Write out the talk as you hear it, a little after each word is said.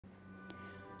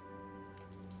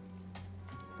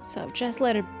So I've just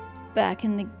loaded back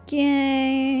in the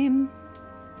game.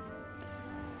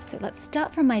 So let's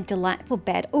start from my delightful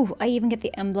bed. Oh, I even get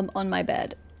the emblem on my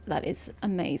bed. That is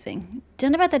amazing.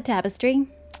 Don't know about the tapestry.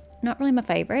 Not really my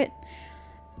favorite.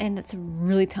 And that's a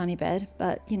really tiny bed,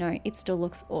 but you know, it still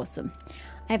looks awesome.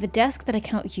 I have a desk that I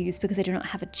cannot use because I do not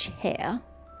have a chair.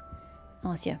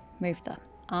 Unless you move the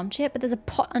armchair, but there's a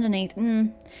pot underneath.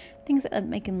 Things that are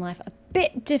making life a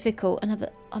bit difficult. Another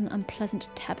unpleasant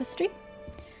tapestry.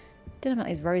 Don't know about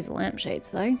these rose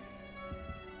lampshades though.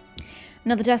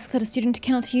 Another desk that a student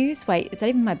cannot use. Wait, is that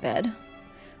even my bed?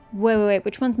 Wait,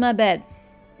 which one's my bed?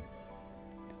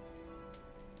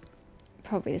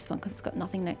 Probably this one because it's got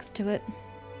nothing next to it.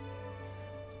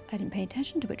 I didn't pay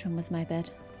attention to which one was my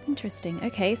bed. Interesting.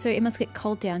 Okay, so it must get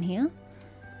cold down here.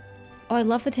 Oh, I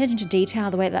love the attention to detail,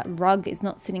 the way that rug is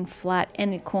not sitting flat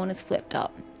and the corner's flipped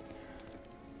up.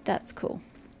 That's cool.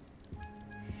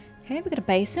 Okay, we've got a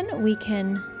basin. We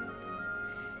can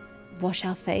wash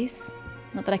our face.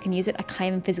 Not that I can use it. I can't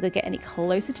even physically get any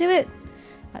closer to it.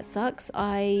 That sucks.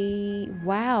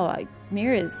 Wow,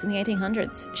 mirrors in the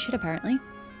 1800s. Shit, apparently.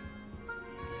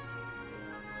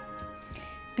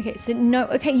 Okay, so no.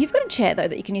 Okay, you've got a chair, though,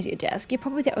 that you can use at your desk. You're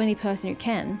probably the only person who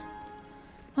can.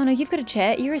 Oh, no, you've got a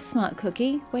chair. You're a smart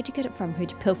cookie. Where'd you get it from?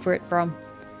 Who'd you pilfer it from?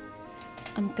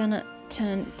 I'm gonna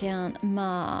turn down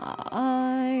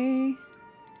my...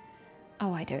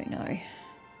 Oh, I don't know.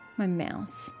 My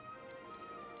mouse.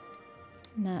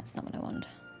 No, that's not what I wanted.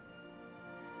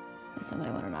 That's not what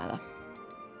I wanted either.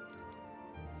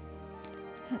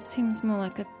 That seems more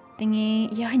like a thingy.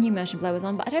 Yeah, I knew immersion blow was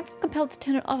on, but I don't feel compelled to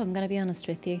turn it off, I'm going to be honest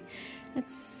with you.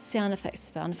 That's sound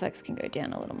effects. Sound effects can go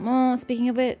down a little more, speaking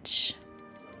of which.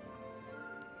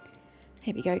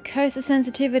 Here we go. Cursor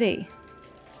sensitivity.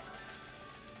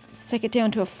 Let's take it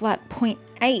down to a flat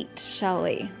 0.8, shall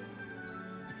we?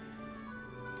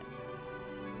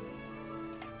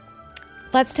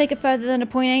 Let's take it further than a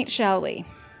 0.8, shall we?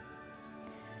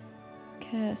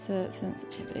 Cursor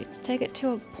sensitivity. Let's take it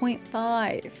to a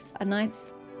 0.5. A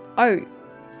nice... Oh,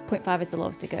 0.5 is the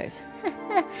lowest it goes.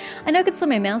 I know I could slow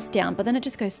my mouse down, but then it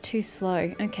just goes too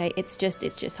slow. Okay, it's just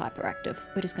hyperactive.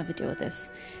 We're just going to have to deal with this.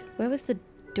 Where was the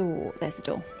door? There's the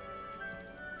door.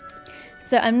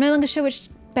 So I'm no longer sure which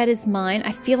bed is mine.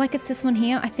 I feel like it's this one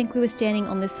here. I think we were standing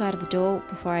on this side of the door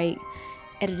before I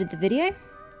edited the video.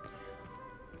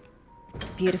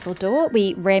 Beautiful door.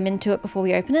 We ram into it before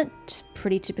we open it. Just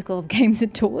pretty typical of games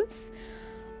and doors.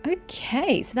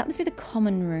 Okay, so that must be the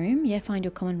common room. Yeah, find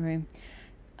your common room.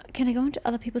 Can I go into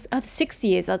other people's... Oh, the 6th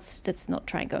years. Let's not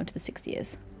try and go into the 6th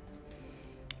years.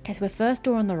 Okay, so we're first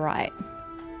door on the right.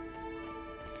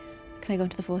 Can I go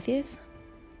into the 4th years?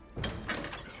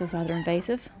 This feels rather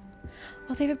invasive.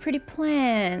 Oh, they have a pretty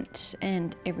plant.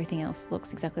 And everything else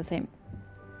looks exactly the same.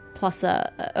 Plus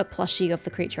a plushie of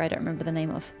the creature I don't remember the name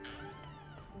of.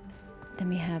 Then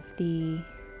we have the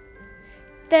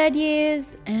 3rd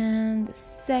years and the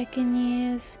 2nd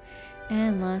years.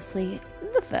 And lastly,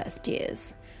 the 1st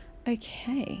years.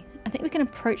 Okay, I think we can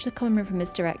approach the common room from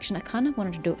this direction. I kind of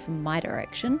wanted to do it from my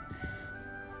direction.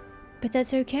 But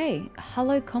that's okay.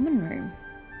 Hello, common room.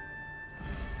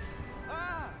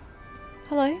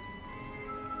 Hello.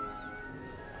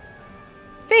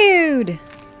 Food!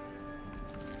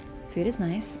 Food is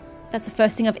nice. That's the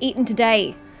first thing I've eaten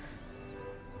today.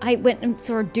 I went and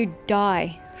saw a dude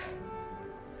die.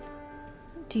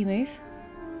 Do you move?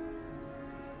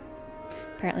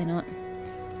 Apparently not.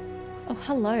 Oh,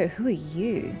 hello. Who are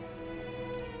you?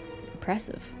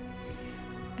 Impressive.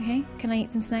 Okay, can I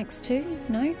eat some snacks too?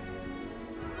 No?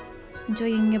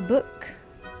 Enjoying a book?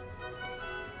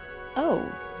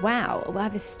 Oh, wow. I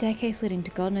have a staircase leading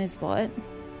to God knows what.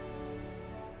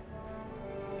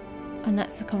 And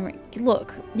that's the common...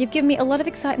 Look, you've given me a lot of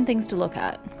exciting things to look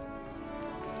at.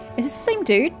 Is this the same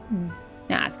dude?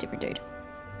 Nah, it's a different dude.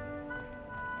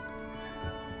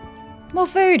 More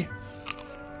food!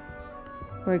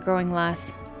 We're growing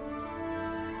less.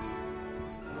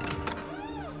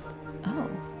 Oh.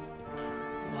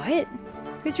 What?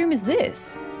 Whose room is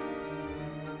this?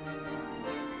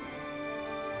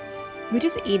 We're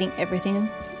just eating everything.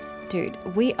 Dude,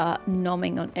 we are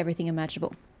nomming on everything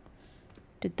imaginable.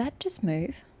 Did that just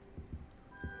move?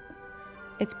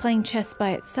 It's playing chess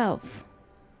by itself.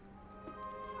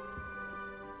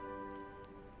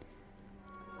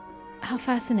 How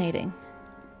fascinating.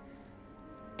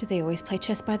 Do they always play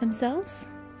chess by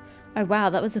themselves? Oh wow,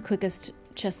 that was the quickest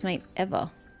chessmate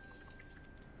ever.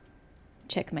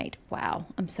 Checkmate. Wow.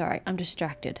 I'm sorry. I'm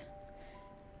distracted.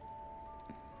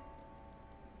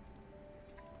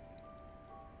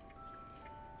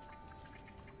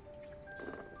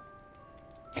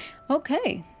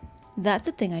 Okay. That's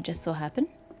a thing I just saw happen.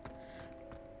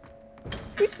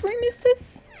 Whose room is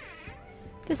this?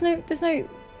 There's no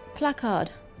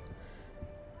placard.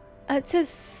 It says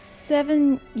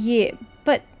 7 year,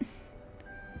 but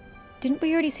didn't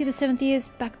we already see the 7th years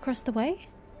back across the way?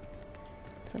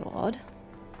 It's a little odd.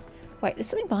 Wait, there's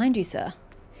something behind you, sir.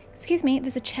 Excuse me,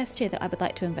 there's a chest here that I would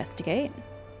like to investigate.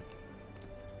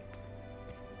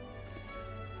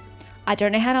 I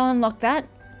don't know how to unlock that.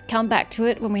 Come back to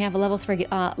it when we have a level 3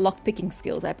 lockpicking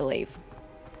skills, I believe.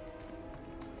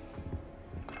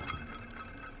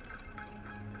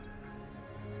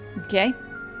 Okay.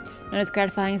 Not as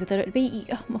gratifying as I thought it would be.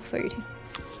 Oh, more food.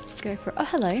 Go for it. Oh,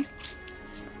 hello.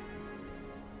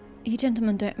 You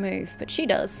gentlemen don't move, but she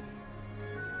does.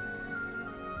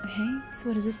 Okay, so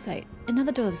what does this say?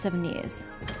 Another door of the 7 years.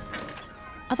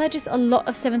 Are there just a lot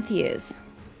of 7th years?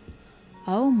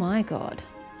 Oh my god.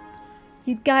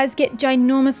 You guys get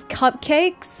ginormous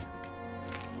cupcakes?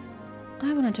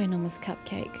 I want a ginormous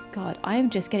cupcake. God, I am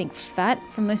just getting fat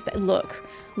from most day.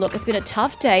 Look, it's been a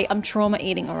tough day. I'm trauma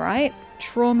eating, alright?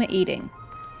 Trauma eating.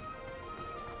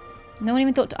 No one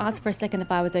even thought to ask for a second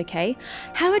if I was okay.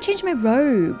 How do I change my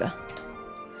robe?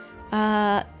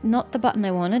 Not the button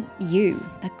I wanted. You.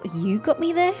 You got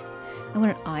me there? I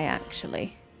want an eye,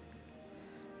 actually.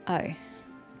 Oh.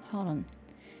 Hold on.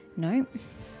 No.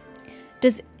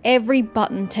 Does every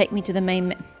button take me to the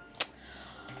main...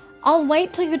 I'll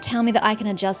wait till you tell me that I can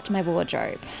adjust my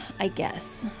wardrobe, I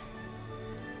guess.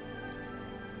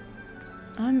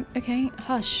 Okay.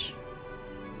 Hush.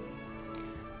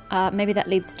 Maybe that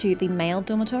leads to the male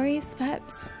dormitories,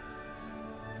 perhaps?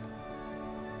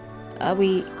 Are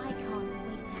we... I can't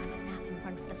wait to have a nap in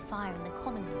front of the fire in the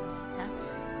common room later.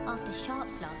 After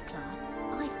Sharp's last class,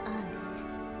 I've earned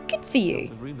it. Good for you.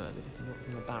 There's a rumour that if you knock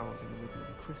on the barrels in the rhythm of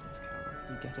a Christmas carol,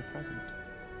 you get a present.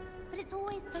 But it's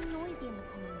always so noisy in the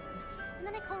common room, and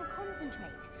then I can't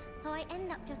concentrate, so I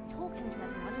end up just talking to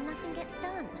everyone and nothing gets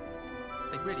done.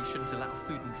 They really shouldn't allow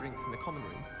food and drinks in the common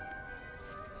room.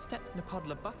 Stepped in a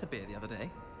puddle of butterbeer the other day.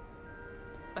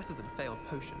 Better than a failed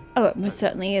potion. Oh, it most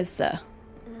certainly is, sir.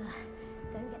 Ugh,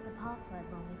 don't get the password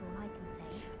wrong is all I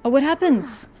can say. Oh, what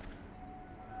happens?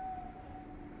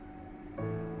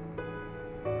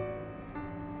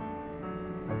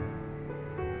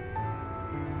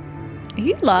 Are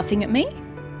you laughing at me?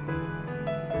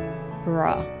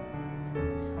 Bruh.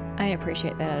 I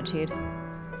appreciate that attitude.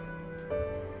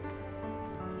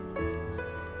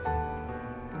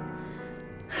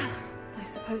 I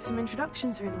suppose some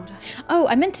introductions are in order. Oh,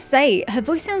 I meant to say, her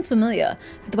voice sounds familiar,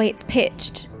 the way it's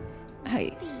pitched. Oh, Be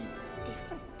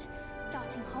different,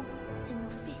 starting Hogwarts in your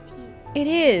 5th year. it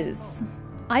is.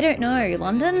 I don't know.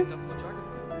 London?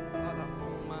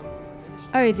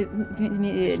 Oh, the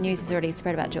news has already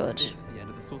spread about George. At the end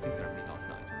of the sorting ceremony last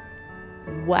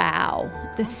night. Wow.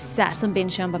 The sass I'm being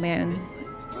shown by my own Leave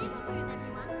a room,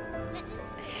 everyone. Let me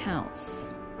house.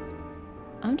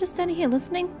 I'm just standing here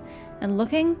listening and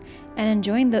looking and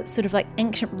enjoying the sort of like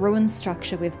ancient ruin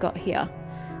structure we've got here.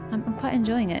 I'm quite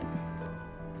enjoying it.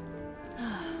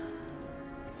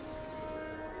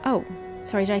 Oh,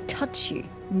 sorry, did I touch you?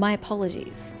 My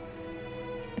apologies.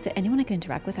 Is there anyone I can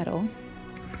interact with at all?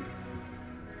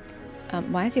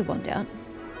 Why is your wand out?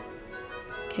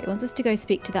 Okay, it wants us to go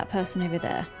speak to that person over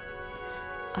there.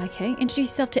 Okay, introduce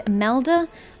yourself to Imelda,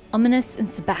 Ominous, and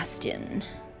Sebastian.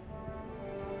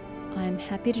 I'm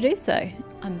happy to do so.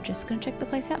 I'm just going to check the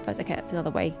place out first. Okay, that's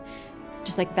another way.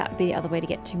 Just like that would be the other way to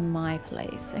get to my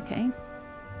place. Okay.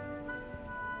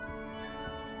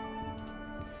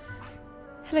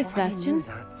 Hello, Sebastian.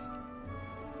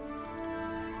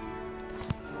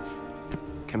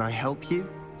 Can I help you?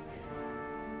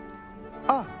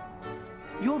 Ah,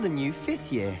 you're the new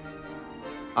 5th year.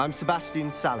 I'm Sebastian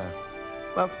Sallow.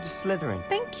 Welcome to Slytherin.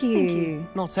 Thank you.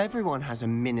 Not everyone has a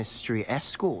ministry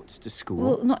escort to school.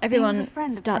 Well, not He everyone was a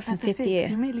friend of starts in Professor 5th year.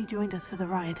 Figgs, who merely joined us for the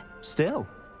ride. Still,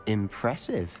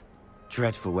 impressive.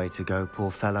 Dreadful way to go,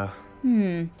 poor fellow.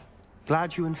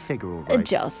 Glad you and Fig are all right.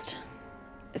 Adjust.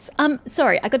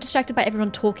 Sorry, I got distracted by everyone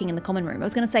talking in the common room. I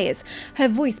was going to say is her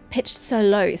voice pitched so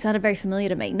low, it sounded very familiar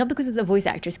to me. Not because of the voice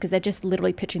actress, because they're just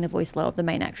literally pitching the voice low of the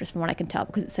main actress from what I can tell,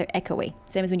 because it's so echoey.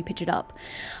 Same as when you pitch it up.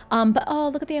 But oh,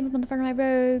 look at the emblem on the front of my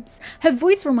robes. Her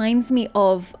voice reminds me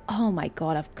of, oh my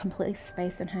god, I've completely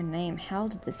spaced on her name. How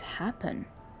did this happen?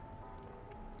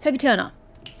 Sophie Turner.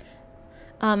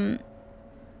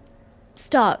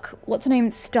 Stark. What's her name?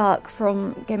 Stark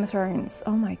from Game of Thrones.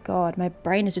 Oh my god, my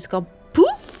brain has just gone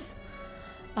poof.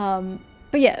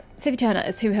 But yeah, Sophie Turner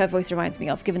is who her voice reminds me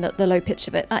of, given the low pitch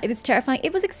of it. It was terrifying.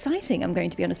 It was exciting, I'm going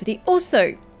to be honest with you.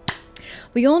 Also,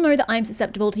 we all know that I'm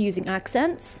susceptible to using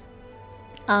accents.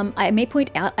 I may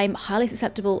point out I'm highly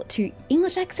susceptible to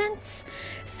English accents,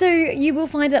 so you will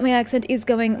find that my accent is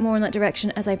going more in that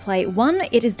direction as I play. One,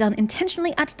 it is done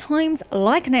intentionally at times,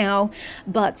 like now,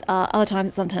 but other times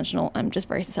it's unintentional. I'm just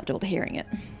very susceptible to hearing it.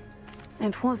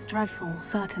 It was dreadful,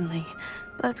 certainly,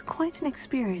 but quite an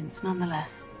experience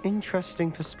nonetheless.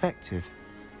 Interesting perspective.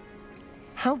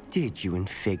 How did you and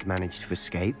Fig manage to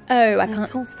escape? Oh, I can't.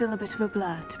 It's all still a bit of a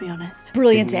blur, to be honest.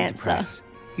 Brilliant Didn't mean to answer. press.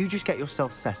 You just get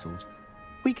yourself settled.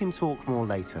 We can talk more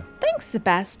later. Thanks,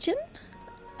 Sebastian.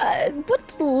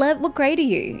 What grade are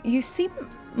you? You seem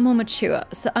more mature,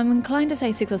 so I'm inclined to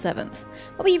say 6th or 7th.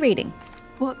 What were you reading?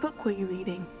 What book were you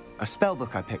reading? A spell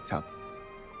book I picked up.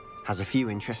 Has a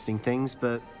few interesting things,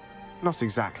 but not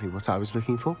exactly what I was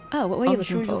looking for. Oh, what were you I'm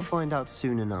looking sure for? you'll find out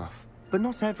soon enough. But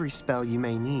not every spell you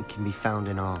may need can be found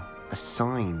in our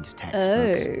assigned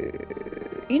textbooks.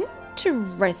 Oh,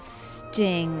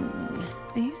 interesting.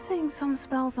 Are you saying some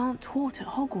spells aren't taught at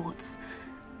Hogwarts?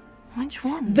 Which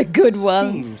ones? The good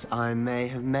ones. Seems I may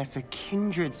have met a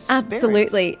kindred spirit.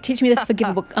 Absolutely. Teach me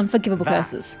the unforgivable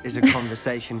curses. That is a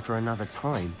conversation for another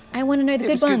time. I want to know the It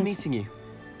good was ones. good meeting you.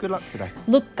 Good luck today.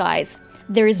 Look, guys,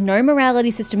 there is no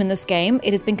morality system in this game.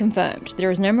 It has been confirmed.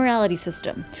 There is no morality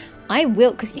system. I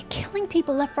will, because you're killing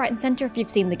people left, right, and center if you've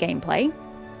seen the gameplay.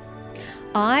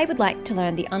 I would like to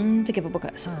learn the unforgivable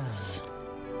curses.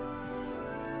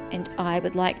 And I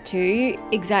would like to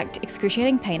exact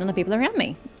excruciating pain on the people around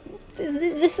me. Is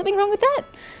there something wrong with that?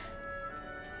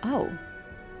 Oh.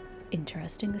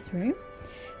 Interesting, this room.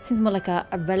 Seems more like a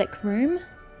relic room.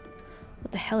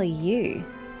 What the hell are you?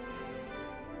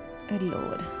 Oh,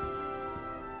 Lord.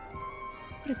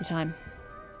 What is the time?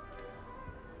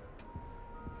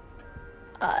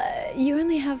 You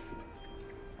only have...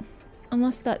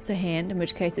 Unless that's a hand, in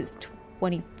which case it's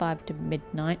 25 to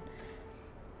midnight.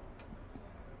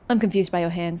 I'm confused by your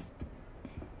hands.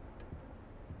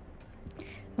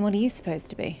 And what are you supposed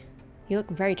to be? You look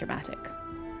very dramatic.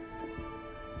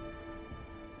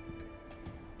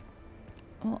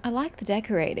 Oh, I like the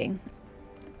decorating.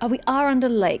 Oh, we are under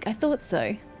lake. I thought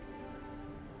so.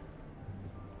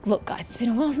 Look, guys, it's been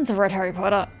a while since I've read Harry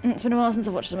Potter. And it's been a while since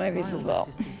I've watched the movies as well.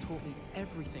 My sisters taught me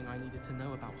everything I needed to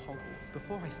know about Hogwarts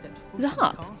before I stepped foot The in the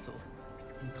harp. castle,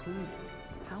 including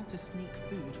how to sneak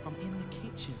food from in the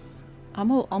kitchens.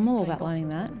 I'm all about learning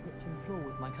that. Kitchen floor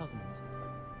with my cousins.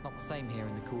 Not the same here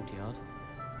in the courtyard.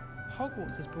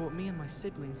 Hogwarts has brought me and my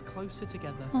siblings closer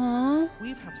together. Aww.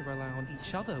 We've had to rely on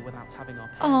each other without having our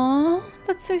parents Aww. around.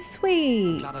 That's so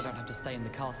sweet. Glad I don't have to stay in the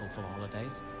castle for the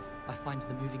holidays. I find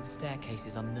the moving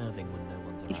staircases unnerving when no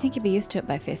one's around. You think you'd be used to it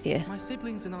by 5th year? My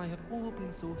siblings and I have all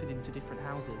been sorted into different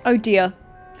houses. Oh dear.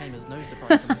 Came as no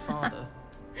surprise to my father.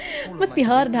 All of Must my be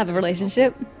hard to siblings have a are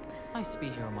relationship. Hogwarts. I used to be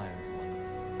here on my own for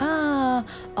once. Ah.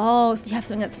 Oh, so you have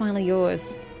something that's finally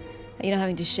yours. That you're not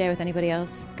having to share with anybody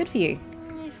else. Good for you.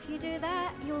 If you do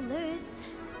that, you'll lose.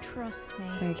 Trust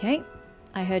me. Okay.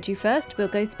 I heard you first. We'll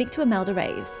go speak to Imelda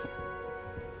Reyes.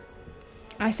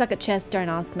 I suck at chess, don't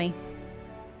ask me.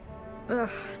 Ugh,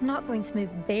 not going to move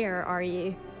there, are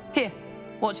you? Here,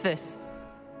 watch this.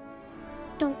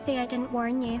 Don't say I didn't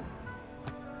warn you.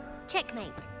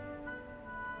 Checkmate.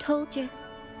 Told you.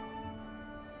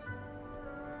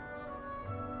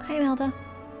 Hi, Imelda.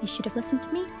 You should have listened to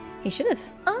me. He should have.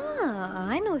 Ah,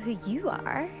 I know who you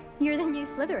are. You're the new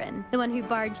Slytherin, the one who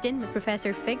barged in with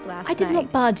Professor Fig last night. I did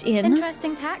not barge in.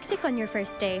 Interesting tactic on your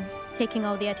first day, taking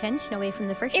all the attention away from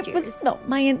the first It years. was not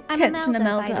my I'm intention,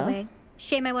 Imelda, by the Imelda. way.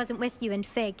 Shame I wasn't with you in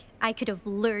Fig. I could have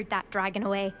lured that dragon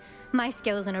away. My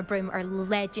skills on a broom are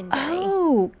legendary.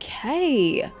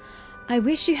 Okay. I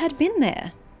wish you had been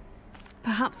there.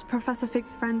 Perhaps Professor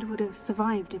Fig's friend would have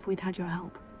survived if we'd had your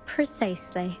help.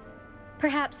 Precisely.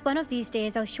 Perhaps one of these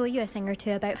days I'll show you a thing or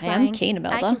two about I am flying. keen,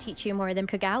 Imelda. I can teach you more than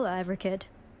Kagawa ever could.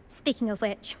 Speaking of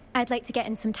which, I'd like to get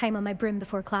in some time on my broom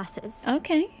before classes.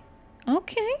 Okay.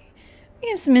 Okay. We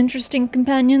have some interesting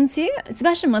companions here.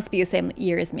 Sebastian must be the same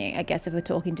year as me, I guess, if we're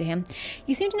talking to him.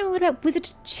 You seem to know a lot about wizard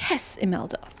chess,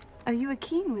 Imelda. Are you a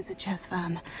keen wizard chess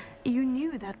fan? You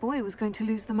knew that boy was going to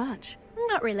lose the match.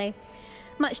 Not really.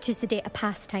 Much too sedate a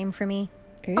pastime for me.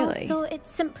 Really? Also, it's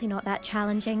simply not that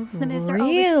challenging. The moves are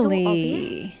always so obvious.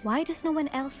 Really? Why does no one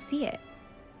else see it?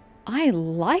 I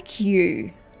like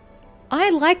you. I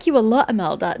like you a lot,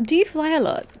 Imelda. Do you fly a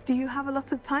lot? Do you have a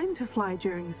lot of time to fly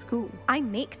during school? I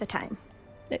make the time.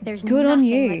 There's Good nothing on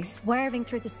you. like swerving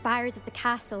through the spires of the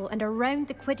castle and around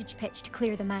the Quidditch pitch to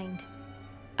clear the mind.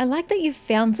 I like that you've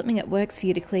found something that works for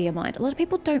you to clear your mind. A lot of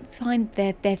people don't find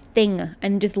their thing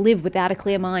and just live without a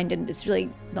clear mind, and it's really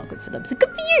not good for them. So good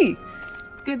for you.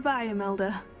 Goodbye,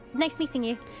 Imelda. Nice meeting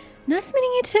you. Nice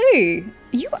meeting you too.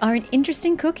 You are an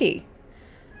interesting cookie.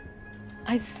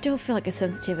 I still feel like a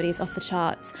sensitivity is off the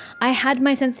charts. I had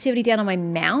my sensitivity down on my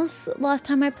mouse last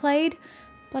time I played.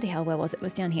 Bloody hell, where was it? It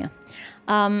was down here.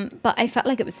 But I felt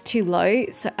like it was too low,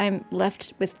 so I'm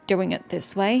left with doing it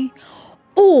this way.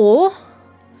 Or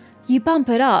you bump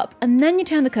it up and then you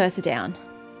turn the cursor down.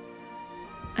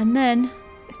 And then,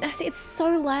 it's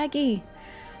so laggy.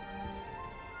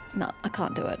 No, I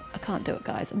can't do it. I can't do it,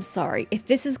 guys. I'm sorry. If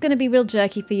this is going to be real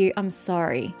jerky for you, I'm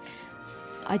sorry.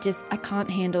 I can't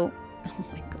handle... Oh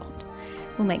my god.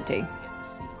 We'll make do.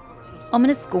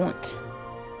 Ominous Gaunt.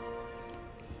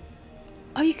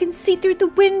 Oh, you can see through the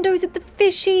windows at the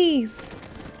fishies.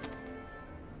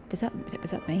 Was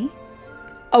that me?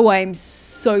 Oh, I'm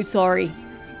so sorry.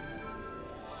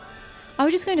 I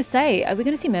was just going to say, are we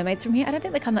going to see mermaids from here? I don't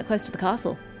think they come that close to the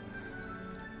castle.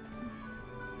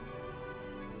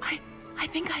 I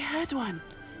think I heard one.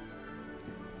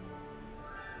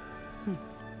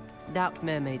 Doubt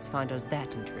mermaids find us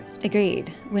that interesting.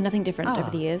 Agreed. We're nothing different over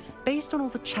the years. Based on all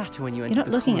the chatter when you entered You're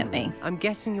not the looking common at me. room, I'm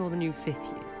guessing you're the new 5th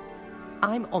year.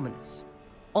 I'm Ominous.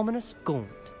 Ominous Gaunt.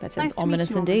 That sounds Nice to meet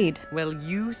ominous you, indeed. Ominous. Well,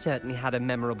 you certainly had a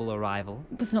memorable arrival.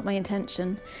 It was not my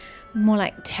intention. More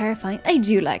like terrifying. I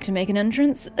do like to make an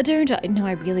entrance, don't I? No,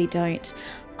 I really don't.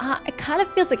 It kind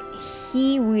of feels like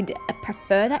he would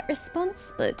prefer that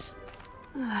response, but...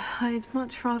 I'd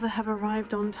much rather have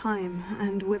arrived on time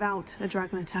and without a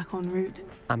dragon attack en route.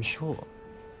 I'm sure.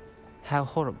 How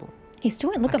horrible. He still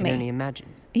won't look I at can me. only imagine.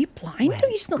 Are you blind Well, or are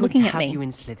you just not good looking to at have me? you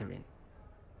in Slytherin.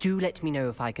 Do let me know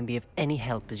if I can be of any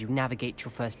help as you navigate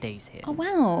your first days here. Oh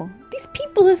wow, these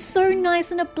people are so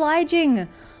nice and obliging.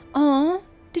 Aw,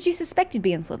 did you suspect you'd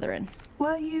be in Slytherin?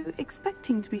 Were you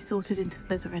expecting to be sorted into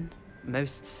Slytherin?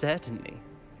 Most certainly.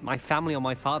 My family on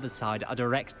my father's side are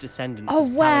direct descendants Oh of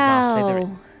Salazar wow,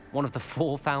 Slytherin, one of the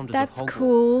 4 founders that's of Hogwarts.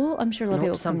 cool. I'm sure a lot of Not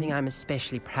people something can I'm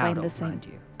especially claim proud the of, same. mind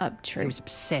you. He True. was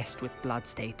obsessed with blood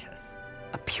status.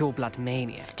 A pure-blood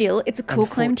maniac. Still, it's a cool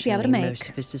claim to be able to Unfortunately, make. most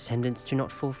of his descendants do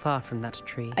not fall far from that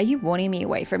tree. Are you warning me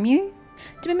away from you?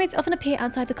 Do mermaids often appear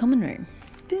outside the common room?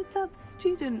 Did that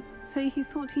student say he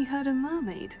thought he heard a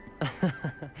mermaid?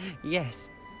 Yes,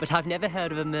 but I've never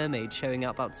heard of a mermaid showing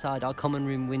up outside our common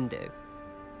room window.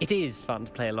 It is fun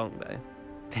to play along, though.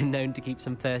 Been known to keep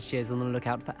some first years on the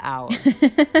lookout for hours.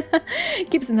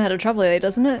 Keeps them out of trouble, really,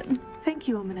 doesn't it? Thank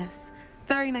you, Ominous.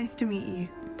 Very nice to meet you.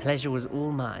 Pleasure was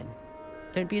all mine.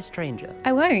 Don't be a stranger.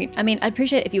 I won't. I mean, I'd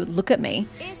appreciate it if you would look at me.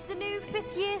 Is the new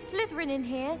 5th year Slytherin in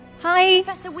here? Hi.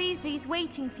 Professor Weasley's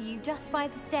waiting for you just by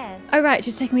the stairs. Oh right,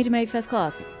 she's taking me to my first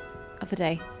class of the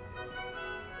day.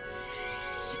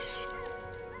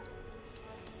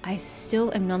 I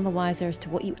still am none the wiser as to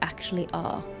what you actually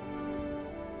are.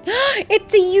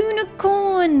 It's a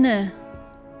unicorn!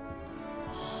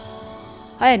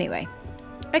 Anyway.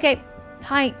 Okay.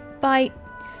 Hi. Bye.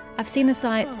 I've seen the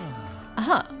sights.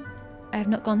 Aha. I have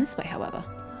not gone this way, however.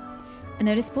 A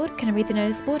notice board? Can I read the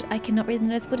notice board? I cannot read the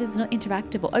notice board. It's not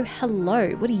interactable. Oh,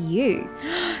 hello. What are you?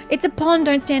 It's a pond.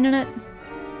 Don't stand on it.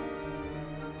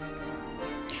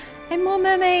 And more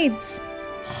mermaids.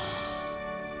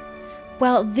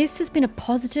 Well, this has been a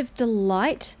positive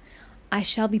delight. I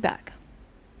shall be back.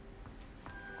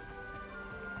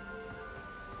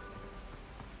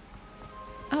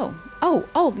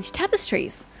 Oh, these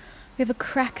tapestries. We have a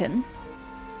kraken.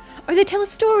 Oh, they tell a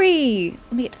story.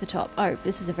 Let me get to the top. Oh,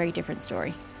 this is a very different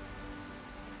story.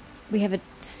 We have a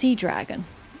sea dragon.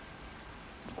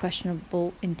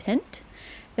 Questionable intent.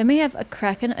 Then we have a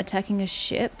kraken attacking a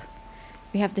ship.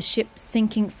 We have the ship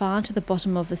sinking far to the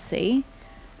bottom of the sea.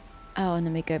 Oh, and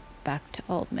then we go back to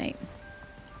Old Mate.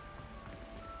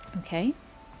 Okay.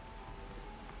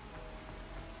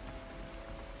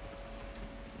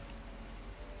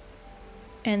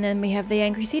 And then we have the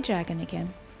angry sea dragon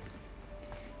again.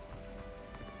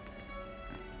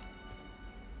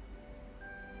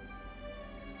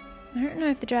 I don't know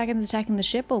if the dragon's attacking the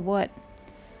ship or what.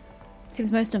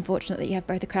 Seems most unfortunate that you have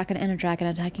both a kraken and a dragon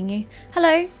attacking you.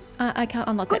 Hello. I can't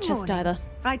unlock that chest either.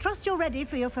 I trust you're ready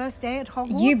for your first day at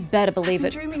Hogwarts. You better believe I've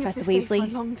it, been dreaming of Professor this day Weasley.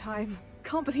 for a long time.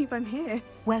 Can't believe I'm here.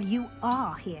 Well, you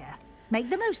are here. Make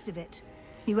the most of it.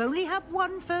 You only have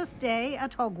one first day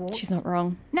at Hogwarts. She's not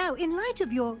wrong. Now, in light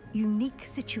of your unique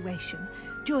situation,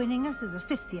 joining us as a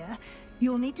 5th year,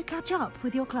 you'll need to catch up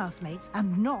with your classmates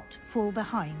and not fall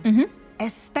behind.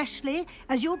 Especially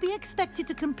as you'll be expected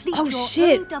to complete Oh, your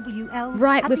shit. OWLs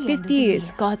Right, at we're the end of 5th the years.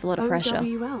 year. God, it's a lot of pressure.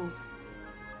 OWLs.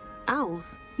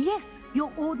 Owls. Yes,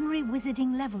 your ordinary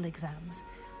wizarding level exams.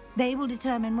 They will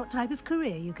determine what type of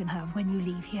career you can have when you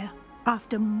leave here.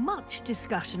 After much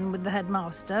discussion with the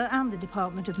headmaster and the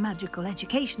Department of Magical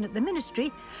Education at the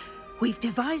Ministry, we've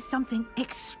devised something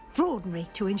extraordinary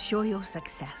to ensure your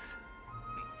success.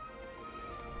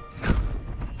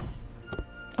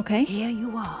 Okay. Here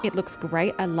you are. It looks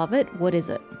great. I love it. What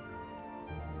is it?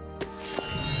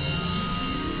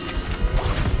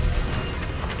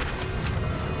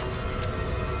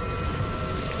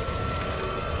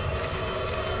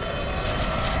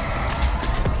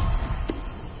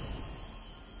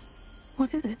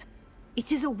 What is it?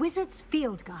 It is a wizard's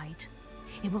field guide.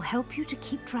 It will help you to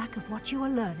keep track of what you are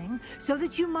learning so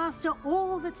that you master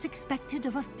all that's expected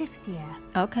of a 5th year.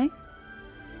 Okay.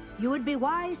 You would be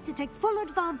wise to take full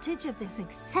advantage of this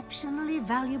exceptionally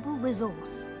valuable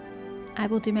resource. I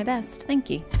will do my best. Thank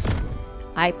you.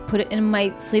 I put it in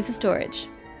my sleeves of storage.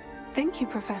 Thank you,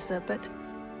 Professor, but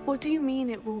what do you mean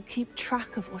it will keep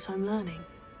track of what I'm learning?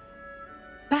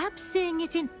 Perhaps seeing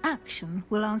it in action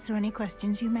will answer any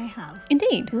questions you may have.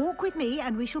 Indeed. Walk with me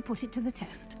and we shall put it to the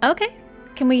test. Okay.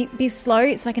 Can we be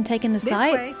slow so I can take in the This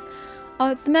sights? way.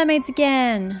 Oh, it's the mermaids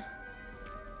again.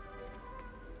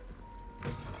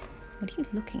 What are you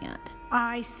looking at?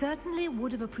 I certainly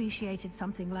would have appreciated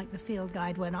something like the field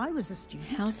guide when I was a student.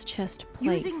 House chest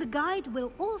place. Using the guide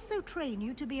will also train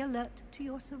you to be alert to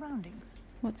your surroundings.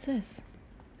 What's this?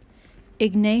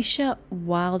 Ignatia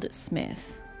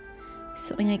Wildsmith.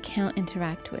 Something I cannot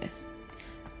interact with.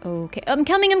 Okay. I'm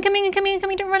coming.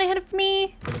 Don't run ahead of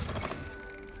me.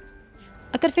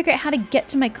 I gotta figure out how to get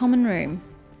to my common room.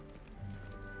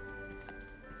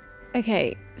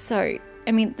 Okay, so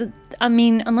I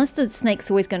mean, unless the snake's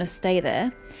always going to stay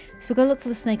there, so we've got to look for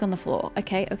the snake on the floor.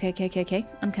 Okay.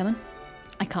 I'm coming.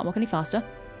 I can't walk any faster.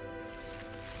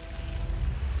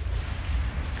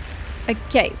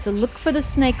 Okay, so look for the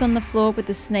snake on the floor with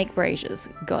the snake braziers.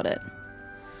 Got it.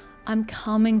 I'm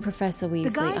coming, Professor The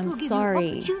Weasley. guide I'm will give sorry.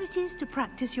 you opportunities to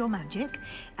practice your magic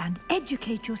and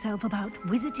educate yourself about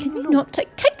wizarding Can you lore. not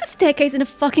take the staircase in a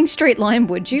fucking straight line,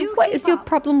 would you? Do What keep is your up.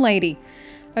 problem, lady?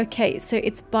 Okay, so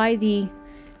it's by the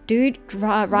dude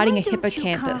riding a Why don't you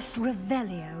hippocampus. cast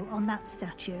Revelio on that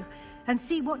statue and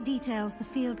see what details the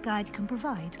field guide can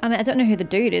provide? I mean, I don't know who the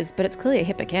dude is, but it's clearly a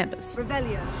hippocampus.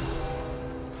 Revelio.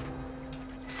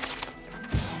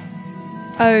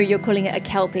 Oh, you're calling it a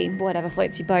kelpie. Whatever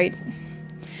floats your boat.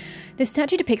 This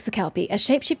statue depicts the kelpie, a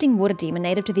shape-shifting water demon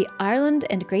native to the Ireland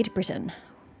and Great Britain.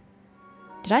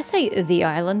 Did I say the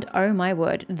island? Oh my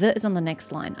word. The is on the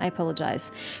next line. I apologise.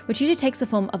 Which usually takes the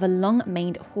form of a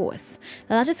long-maned horse.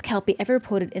 The largest kelpie ever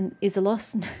reported is a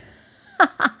lost...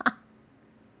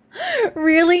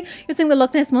 Really? You're saying the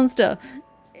Loch Ness Monster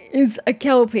is a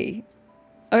kelpie?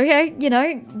 Okay, you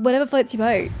know, whatever floats your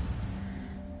boat.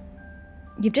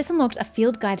 You've just unlocked a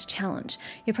field guide challenge.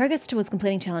 Your progress towards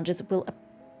completing challenges will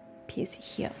appear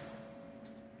here.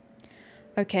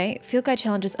 Okay, field guide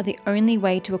challenges are the only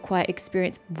way to acquire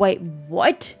experience. Wait,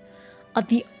 what? Are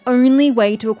the only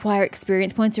way to acquire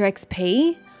experience points or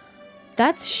XP?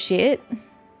 That's shit.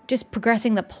 Just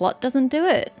progressing the plot doesn't do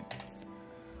it.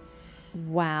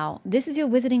 Wow, this is your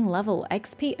wizarding level.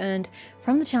 XP earned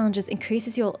from the challenges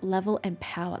increases your level and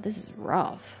power. This is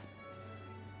rough.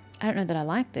 I don't know that I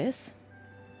like this.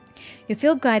 Your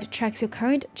field guide tracks your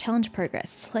current challenge progress.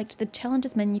 Select the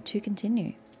challenges menu to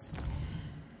continue.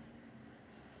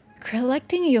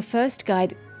 Collecting your first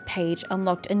guide page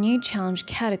unlocked a new challenge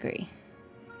category.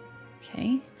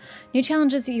 Okay. New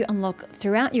challenges you unlock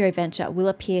throughout your adventure will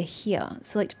appear here.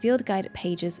 Select field guide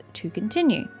pages to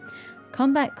continue.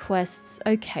 Combat quests.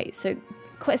 Okay, so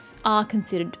quests are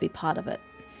considered to be part of it.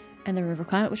 And the remove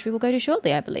requirement, which we will go to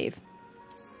shortly, I believe.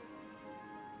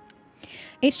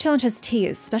 Each challenge has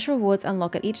tiers. Special rewards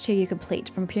unlock at each tier you complete,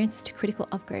 from appearances to critical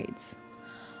upgrades.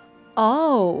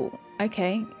 Oh,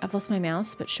 okay. I've lost my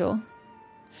mouse, but sure.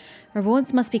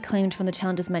 Rewards must be claimed from the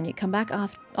challenges menu. Come back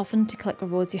often to collect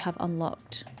rewards you have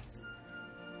unlocked.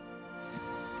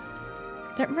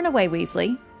 Don't run away,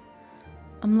 Weasley.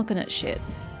 I'm looking at shit.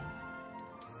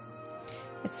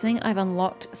 It's saying I've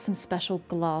unlocked some special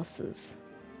glasses.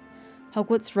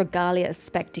 Hogwarts Regalia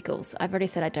Spectacles. I've already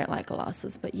said I don't like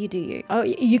glasses, but you do you. Oh,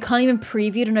 you can't even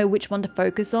preview to know which one to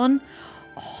focus on?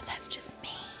 Oh, that's just me.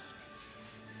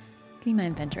 Give me my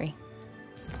inventory.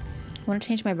 I want to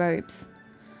change my robes.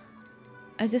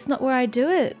 Is this not where I do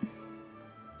it?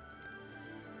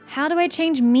 How do I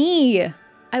change me?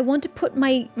 I want to put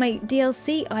my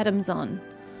DLC items on.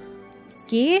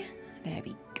 Gear? There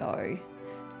we go.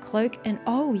 Cloak and...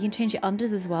 Oh, you can change your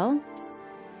unders as well?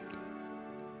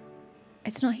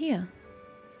 It's not here.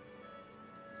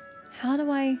 How do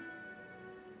I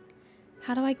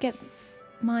get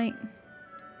my...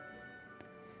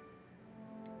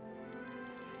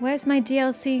 Where's my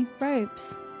DLC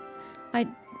robes? I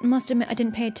must admit I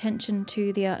didn't pay attention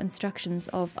to the instructions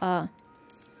of... Oh,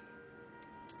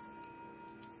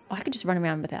 I could just run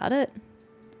around without it.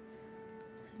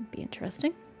 That'd be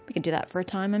interesting. We can do that for a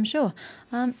time, I'm sure.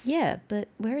 Yeah, but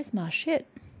where is my shit?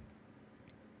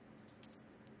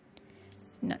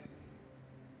 No.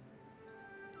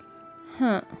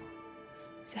 Huh.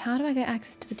 So how do I get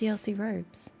access to the DLC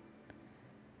robes?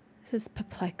 This is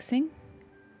perplexing.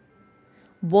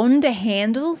 Wander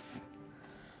handles?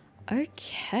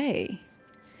 Okay.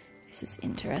 This is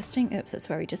interesting. Oops, that's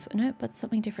where we just... Nope, that's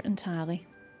something different entirely.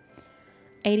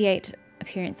 88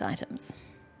 appearance items.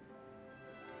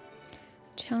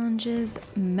 Challenges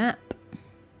map.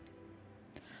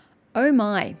 Oh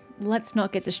my. Let's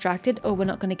not get distracted or we're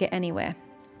not going to get anywhere.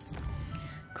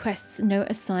 Quests, no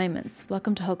assignments.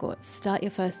 Welcome to Hogwarts. Start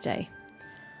your first day.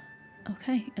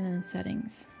 Okay, and then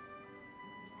settings.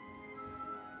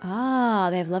 Ah,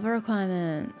 they have level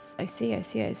requirements. I see, I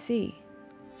see, I see.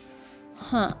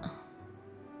 Huh.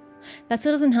 That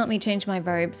still doesn't help me change my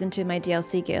robes into my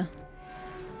DLC gear.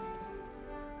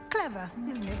 Clever,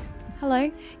 isn't it?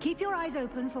 Hello? Keep your eyes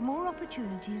open for more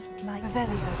opportunities like that,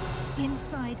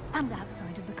 inside and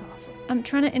outside of the castle. I'm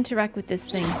trying to interact with this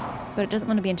thing, but it doesn't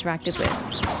want to be interacted with.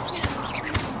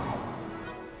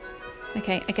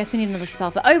 Okay, I guess we need another spell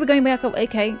for... Oh, we're going back up.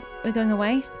 Okay, we're going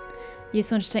away. You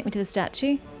just wanted to take me to the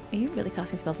statue? Are you really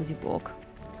casting spells as you walk?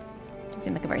 Doesn't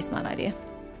seem like a very smart idea.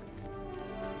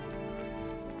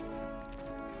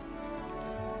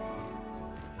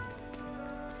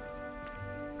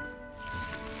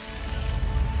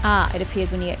 Ah, it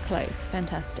appears when you get close.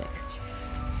 Fantastic.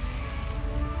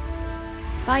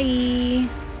 Bye!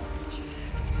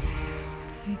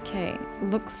 Okay,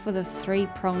 look for the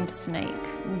three-pronged snake.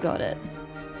 Got it.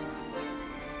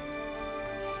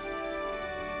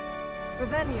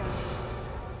 Revelio.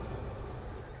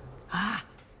 Ah,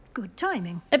 good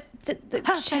timing. The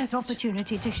Perfect chest.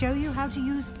 opportunity to show you how to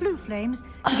use flue flames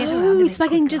to get around a bit so I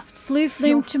can quicker. just flue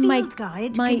flume to my... Your field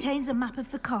guide contains a map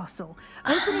of the castle.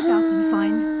 Open it up and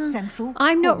find Central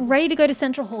I'm Hall. not ready to go to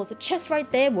Central Hall. It's a chest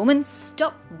right there, woman.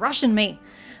 Stop rushing me.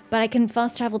 But I can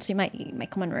fast travel to my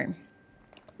common room.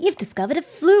 You've discovered a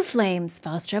flue flames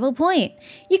fast travel point.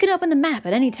 You can open the map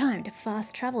at any time to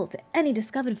fast travel to any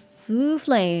discovered flue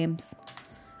flames.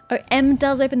 Oh, M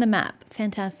does open the map.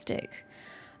 Fantastic.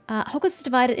 Hogwarts is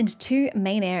divided into two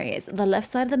main areas. The left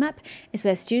side of the map is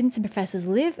where students and professors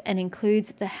live and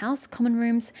includes the house common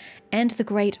rooms and the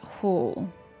Great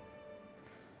Hall.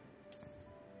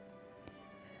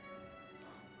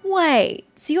 Wait,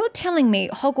 so you're telling me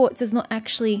Hogwarts is not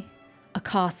actually a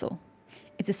castle?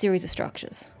 It's a series of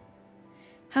structures.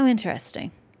 How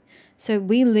interesting. So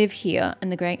we live here and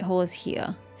the Great Hall is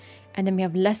here. And then we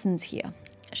have lessons here.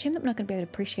 Shame that we're not going to be able to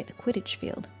appreciate the Quidditch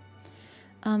field.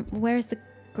 Where is the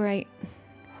Great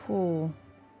Hall?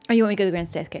 Oh, you want me to go to the Grand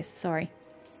Staircase? Sorry.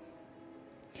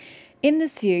 In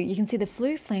this view, you can see the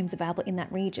flue flames available in that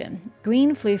region.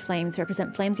 Green flue flames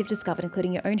represent flames you've discovered,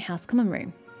 including your own house common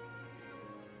room.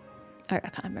 Oh, I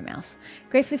can't have my mouse.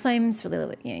 Grey flue flames for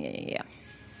Lily. Yeah.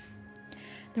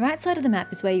 The right side of the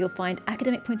map is where you'll find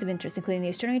academic points of interest, including the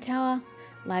Astronomy Tower,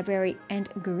 library, and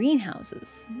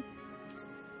greenhouses.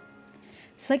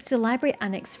 Select the library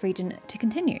annex region to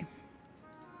continue.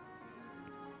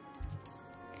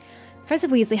 Professor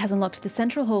Weasley has unlocked the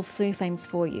Central Hall flue flames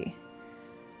for you.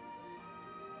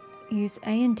 Use A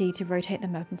and D to rotate the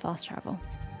map and fast travel.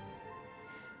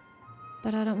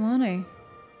 But I don't want to.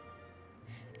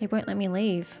 It won't let me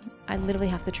leave. I literally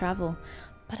have to travel.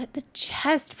 But at the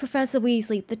chest, Professor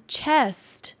Weasley, the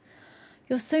chest.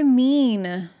 You're so mean.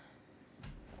 And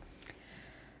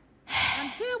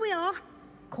here we are.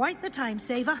 Quite the time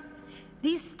saver.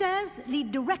 These stairs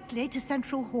lead directly to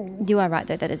Central Hall. You are right,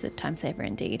 though. That is a time saver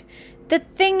indeed. The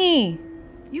thingy!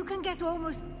 You can get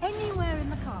almost anywhere in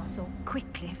the castle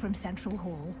quickly from Central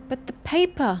Hall. But the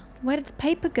paper. Where did the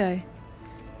paper go?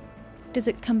 Does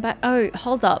it come back? Oh,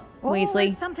 hold up, Weasley.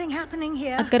 Always something happening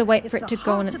here. I've got to wait It's for it the to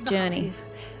go on heart its of the journey. hive,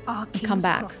 our And come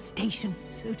back. King's Cross Station,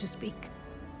 so to speak.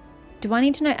 Do I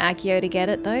need to know Accio to get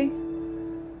it, though?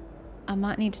 I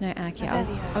might need to know Accio.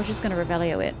 I was just going to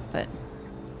Revelio it, but...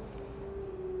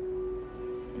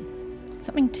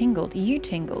 Something tingled. You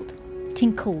tingled.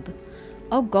 Tinkled.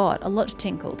 Oh god, a lot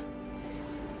tinkled.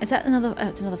 Is that another... Oh,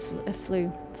 it's another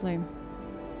flume.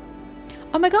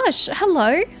 Oh my gosh,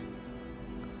 hello!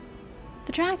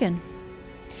 The dragon.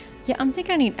 Yeah, I'm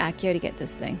thinking I need Accio to get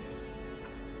this thing.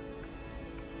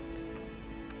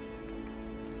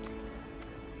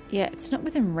 Yeah, it's not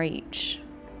within reach.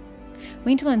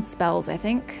 We need to learn spells, I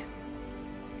think.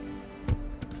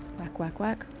 Whack, whack,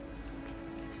 whack.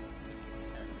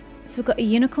 So we've got a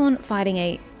unicorn fighting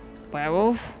a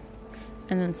werewolf.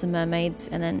 And then some mermaids.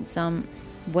 And then some...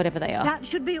 whatever they are. That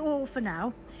should be all for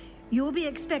now. You'll be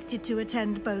expected to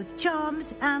attend both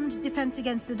Charms and Defense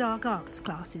Against the Dark Arts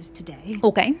classes today.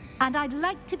 Okay. And I'd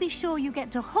like to be sure you get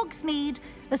to Hogsmeade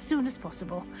as soon as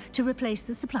possible to replace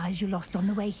the supplies you lost on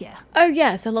the way here. Oh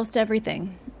yes, I lost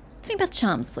everything. Tell me about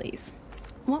Charms, please.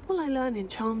 What will I learn in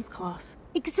Charms class?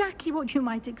 Exactly what you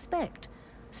might expect.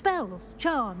 Spells,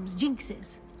 charms,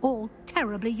 jinxes, all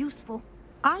terribly useful.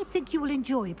 I think you will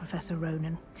enjoy Professor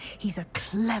Ronan. He's a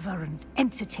clever and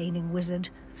entertaining wizard,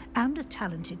 and a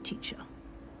talented teacher.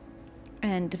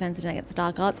 And Defense Against the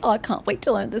Dark Arts. Oh, I can't wait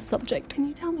to learn this subject. Can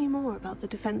you tell me more about the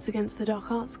Defense Against the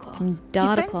Dark Arts class? Some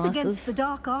data Defense classes. Against the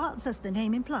Dark Arts, as the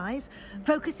name implies,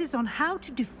 focuses on how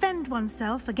to defend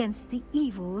oneself against the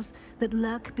evils that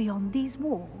lurk beyond these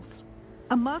walls.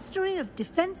 A mastery of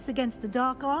Defense Against the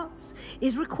Dark Arts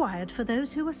is required for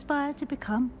those who aspire to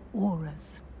become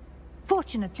auras.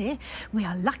 Fortunately, we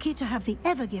are lucky to have the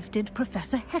ever-gifted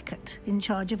Professor Hecat in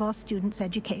charge of our students'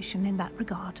 education in that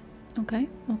regard. Okay,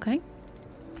 okay.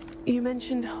 You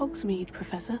mentioned Hogsmeade,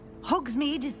 Professor.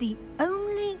 Hogsmeade is the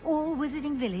only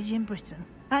all-wizarding village in Britain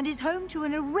and is home to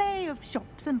an array of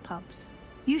shops and pubs.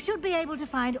 You should be able to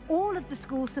find all of the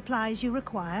school supplies you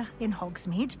require in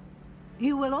Hogsmeade.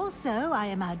 You will also, I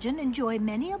imagine, enjoy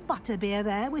many a butterbeer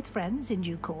there with friends in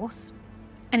due course.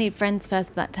 I need friends first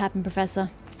for that to happen, Professor.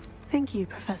 Thank you,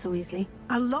 Professor Weasley.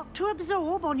 A lot to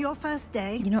absorb on your first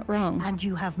day. You're not wrong. And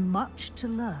you have much to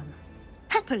learn.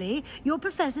 Happily, your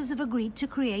professors have agreed to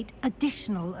create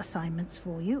additional assignments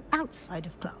for you outside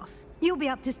of class. You'll be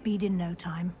up to speed in no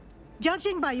time.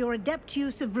 Judging by your adept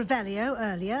use of Revelio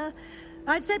earlier,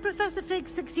 I'd say Professor Fig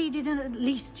succeeded in at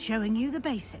least showing you the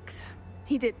basics.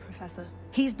 He did, Professor.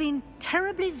 He's been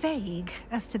terribly vague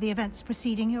as to the events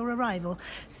preceding your arrival,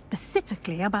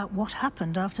 specifically about what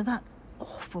happened after that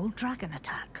awful dragon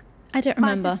attack. I don't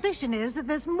remember. My suspicion is that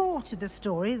there's more to the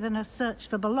story than a search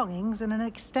for belongings and an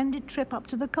extended trip up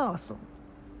to the castle.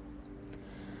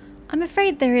 I'm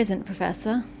afraid there isn't,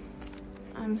 Professor.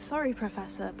 I'm sorry,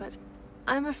 Professor, but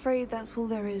I'm afraid that's all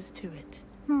there is to it.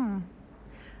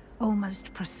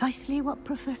 Almost precisely what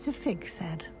Professor Fig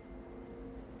said.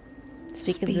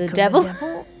 Speak of the devil.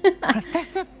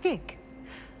 Professor Fig,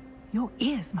 your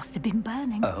ears must have been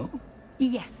burning. Oh?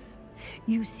 Yes.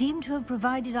 You seem to have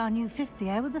provided our new fifth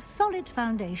year with a solid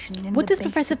foundation in What the does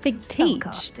Professor basics Fig of teach?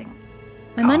 spellcasting.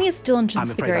 My money is still on I'm afraid I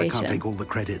Transfiguration. can't take all the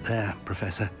credit there,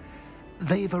 Professor.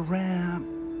 They've a rare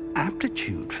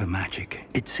aptitude for magic,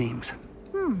 it seems.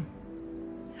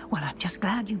 Well, I'm just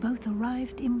glad you both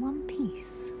arrived in one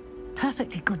piece.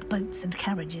 Perfectly good boats and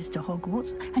carriages to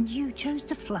Hogwarts, and you chose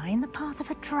to fly in the path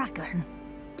of a dragon.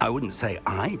 I wouldn't say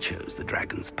I chose the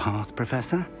dragon's path,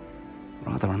 Professor.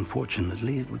 Rather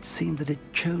unfortunately, it would seem that it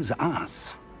chose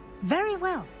us. Very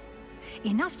well.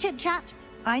 Enough chit-chat.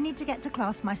 I need to get to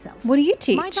class myself. What do you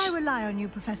teach? Might I rely on you,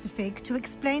 Professor Fig, to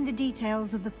explain the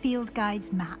details of the field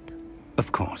guide's map?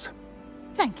 Of course.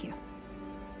 Thank you.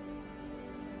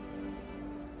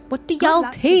 What do Good y'all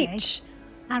luck today. teach?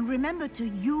 And remember to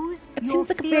use It your seems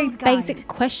like a very field guide. basic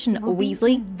question, It will be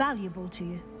Weasley. invaluable to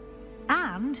you.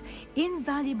 And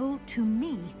invaluable to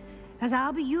me, as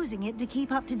I'll be using it to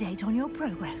keep up to date on your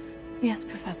progress. Yes,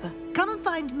 Professor. Come and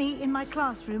find me in my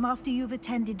classroom after you've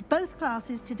attended both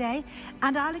classes today,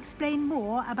 and I'll explain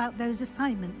more about those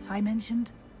assignments I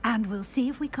mentioned. And we'll see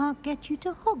if we can't get you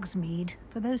to Hogsmeade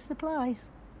for those supplies.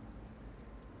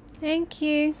 Thank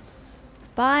you.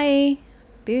 Bye.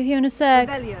 Be with you in a sec.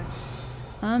 Revelio.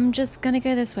 I'm just gonna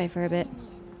go this way for a bit.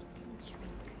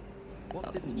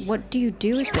 What do you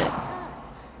do with it?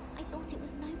 I thought it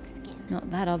was moleskin.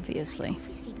 Not that, obviously.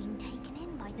 Obviously been taken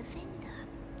in by the vendor.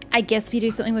 I guess we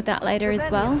do something with that later as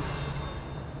well.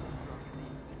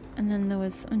 And then there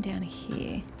was someone down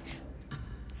here.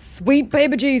 Sweet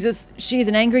baby Jesus, she's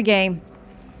an angry game.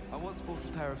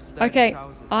 Okay,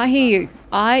 I hear you.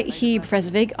 I hear you, Professor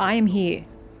Fig. I am here.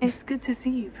 It's good to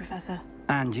see you, Professor.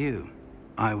 And you.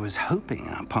 I was hoping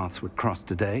our paths would cross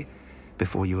today,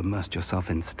 before you immersed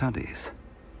yourself in studies.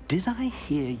 Did I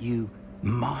hear you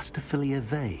masterfully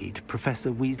evade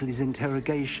Professor Weasley's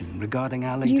interrogation regarding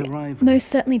our late arrival? Most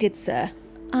certainly did, sir.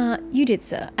 You did,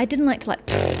 sir. I didn't like to,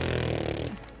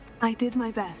 I did my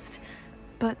best,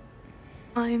 but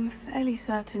I'm fairly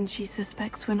certain she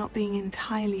suspects we're not being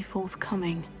entirely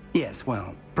forthcoming. Yes,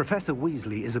 well, Professor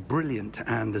Weasley is a brilliant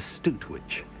and astute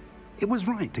witch. It was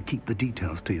right to keep the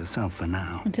details to yourself for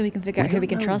now. until we can figure out who we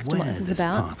can trust and what this is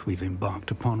about. The path we've embarked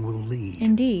upon will lead.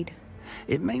 Indeed.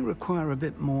 It may require a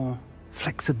bit more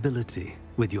flexibility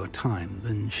with your time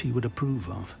than she would approve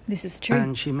of. This is true.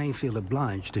 And she may feel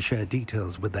obliged to share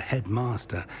details with the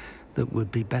headmaster that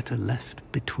would be better left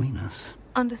between us.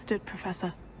 Understood,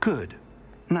 Professor. Good.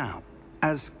 Now,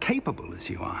 as capable as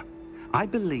you are, I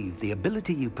believe the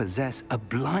ability you possess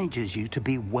obliges you to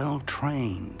be well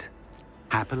trained.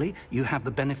 Happily, you have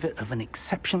the benefit of an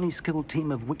exceptionally skilled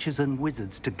team of witches and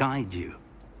wizards to guide you.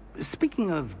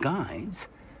 Speaking of guides,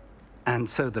 and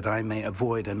so that I may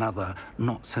avoid another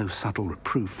not-so-subtle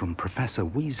reproof from Professor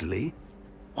Weasley,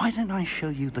 why don't I show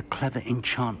you the clever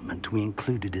enchantment we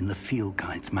included in the field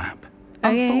guide's map?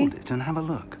 Okay. Unfold it and have a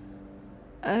look.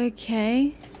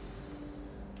 Okay.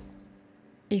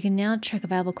 You can now track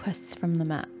available quests from the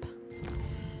map.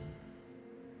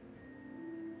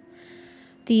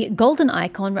 The golden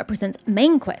icon represents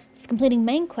main quests. Completing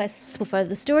main quests will further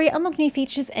the story, unlock new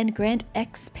features, and grant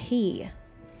XP.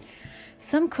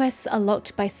 Some quests are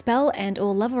locked by spell and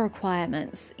or level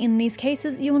requirements. In these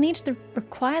cases, you will need the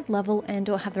required level and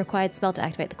or have the required spell to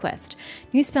activate the quest.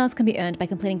 New spells can be earned by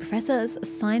completing professors'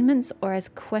 assignments or as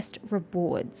quest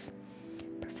rewards.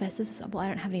 Professors? Well, I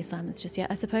don't have any assignments just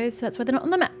yet, I suppose, so that's why they're not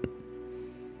on the map.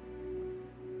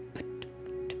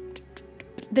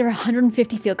 There are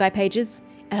 150 field guide pages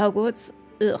at Hogwarts.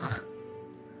 Ugh.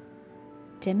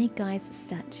 Demiguise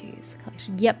statues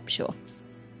collection. Yep, sure.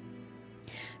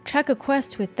 Track a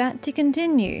quest with that to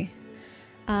continue.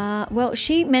 Well,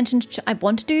 she mentioned... I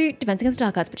want to do Defense Against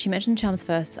Dark Arts, but she mentioned Charms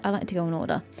first. I like to go in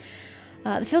order.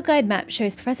 The field guide map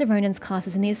shows Professor Ronan's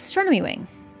classes in the Astronomy Wing.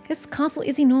 This castle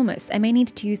is enormous. I may need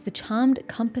to use the Charmed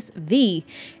Compass V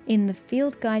in the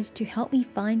field guide to help me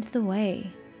find the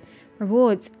way.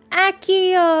 Rewards.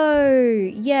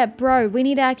 Accio! Yeah, bro, we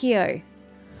need Accio.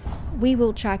 We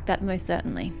will track that most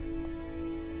certainly.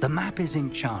 The map is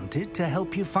enchanted to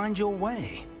help you find your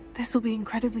way. This will be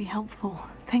incredibly helpful.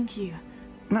 Thank you.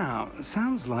 Now,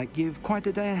 sounds like you've quite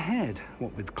a day ahead,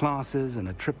 what with classes and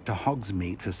a trip to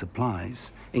Hogsmeade for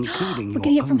supplies, including We're your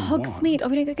getting it from own Hogsmeade. wand. Oh,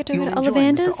 we don't get to go You'll to enjoy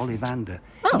Ollivander's? Mr. Ollivander.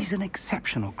 Oh. He's an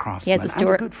exceptional He craftsman has a store and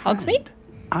a at good friend. Hogsmeade?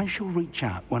 I shall reach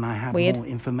out when I have Weird. more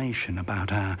information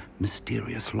about our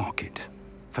mysterious locket.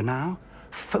 For now,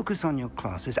 focus on your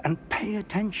classes and pay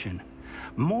attention.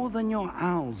 More than your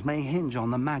owls may hinge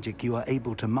on the magic you are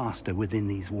able to master within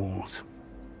these walls.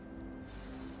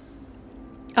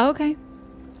 Oh, okay.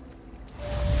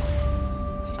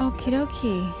 Okie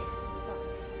dokie.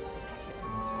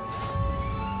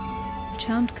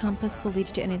 Charmed Compass will lead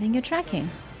you to anything you're tracking.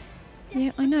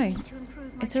 Yeah, I know.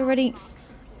 It's already...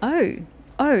 Oh,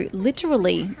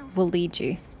 literally will lead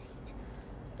you.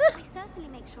 I certainly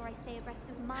make sure I stay abreast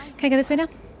of my... Can I go this way now?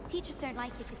 Teachers don't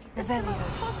like it if you... This cannot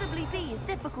possibly be as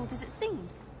difficult as it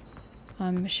seems.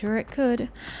 I'm sure it could.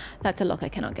 That's a lock I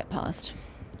cannot get past.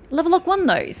 Level lock 1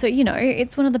 though, so you know,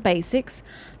 it's one of the basics.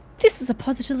 This is a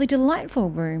positively delightful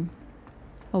room.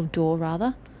 Oh, door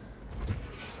rather.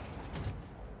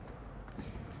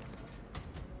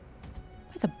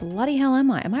 Where the bloody hell am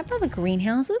I? Am I by the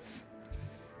greenhouses?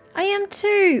 I am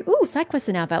too! Ooh, side quests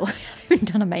are now available. I haven't even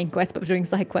done a main quest, but we're doing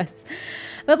side quests.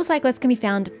 Available side quests can be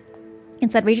found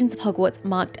inside regions of Hogwarts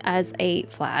marked as a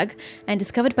flag and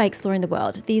discovered by exploring the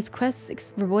world. These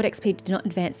quests reward XP do not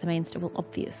advance the main story. Well,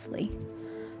 obviously.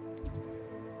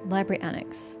 Library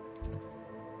Annex.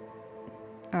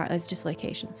 Alright, those are just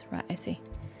locations. Right, I see.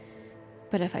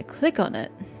 But if I click on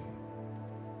it,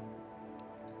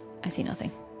 I see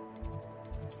nothing.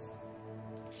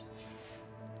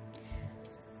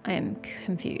 I am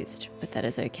confused, but that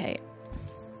is okay.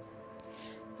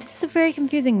 This is a very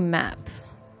confusing map.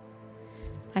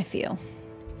 I feel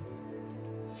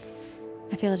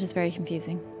it is very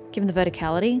confusing, given the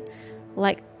verticality.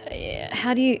 Like,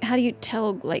 how do you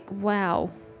tell? Like, wow,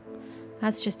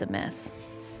 that's just a mess.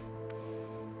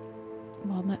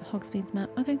 Well, Hogsmeade's map.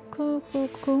 Okay, cool.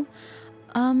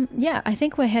 Yeah, I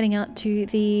think we're heading out to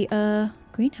the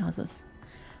greenhouses.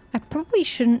 I probably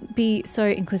shouldn't be so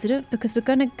inquisitive because we're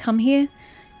gonna come here.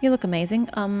 You look amazing.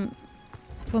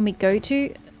 When we go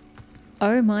to,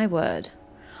 oh my word,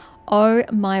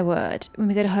 when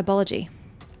we go to herbology,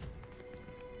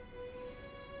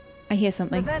 I hear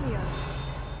something. Revelio.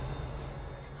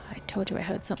 I told you I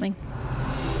heard something.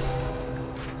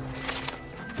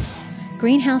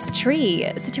 Greenhouse tree,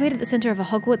 situated at the center of a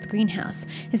Hogwarts greenhouse.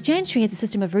 This giant tree has a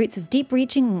system of roots as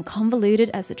deep-reaching and convoluted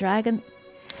as the dragon.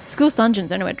 School's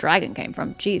dungeons, I don't know where dragon came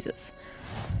from. Jesus.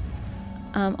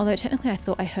 Although technically I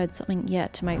thought I heard something, yeah,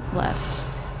 to my left.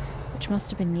 Which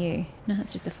must have been you. No,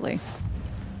 that's just a flu.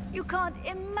 You can't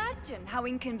imagine how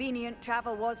inconvenient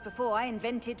travel was before I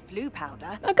invented flu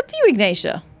powder. Oh, good for you,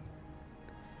 Ignatia.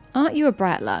 Aren't you a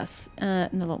bright lass?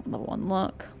 Another one,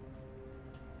 luck.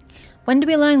 When do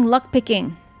we learn luck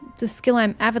picking? It's a skill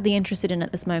I'm avidly interested in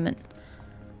at this moment.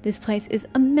 This place is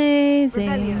amazing.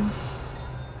 Revelio.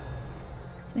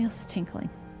 Something else is tinkling.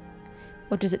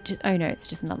 Or does it just... Oh no, it's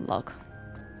just another lock.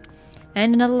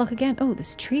 And another lock again. Oh,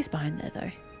 there's trees behind there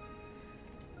though.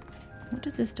 What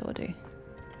does this door do?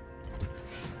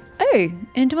 Oh, and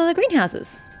into one of the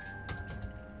greenhouses.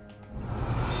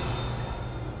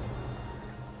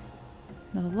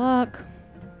 Another lock.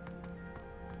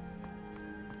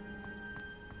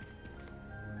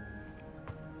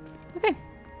 Okay.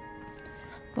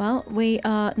 Well, we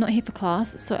are not here for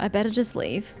class, so I better just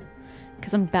leave.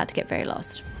 Because I'm about to get very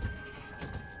lost.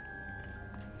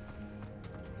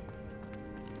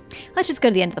 Let's just go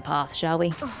to the end of the path, shall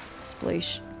we?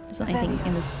 Sploosh. Is there anything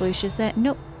in the sploosh, is there?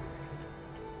 Nope.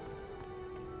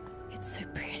 It's so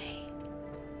pretty.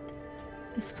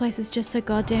 This place is just so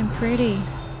goddamn pretty.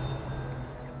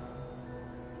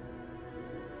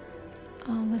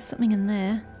 Oh, there's something in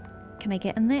there. Can I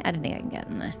get in there? I don't think I can get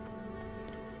in there.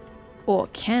 Or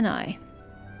can I?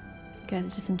 You guys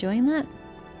are just enjoying that?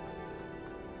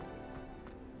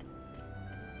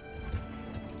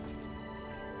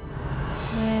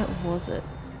 Where was it?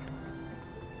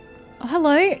 Oh,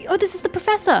 hello. Oh, this is the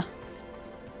professor.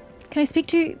 Can I speak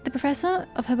to the professor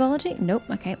of herbology? Nope.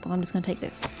 Okay, well, I'm just going to take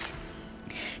this.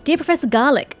 Dear Professor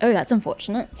Garlic. Oh, that's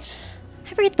unfortunate.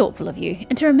 How very thoughtful of you.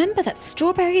 And to remember that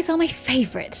strawberries are my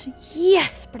favourite.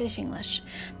 Yes, British English.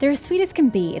 They're as sweet as can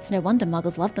be. It's no wonder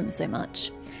muggles love them so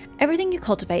much. Everything you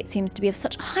cultivate seems to be of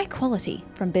such high quality,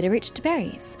 from bitterroot to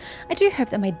berries. I do hope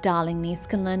that my darling niece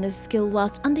can learn this skill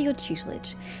whilst under your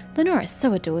tutelage. Lenora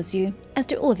so adores you, as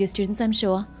do all of your students, I'm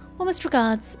sure. Warmest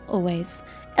regards, always,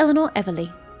 Eleanor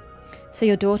Everly. So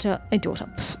your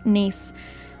niece,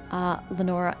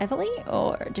 Lenora Everly,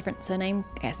 or a different surname,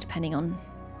 I guess, depending on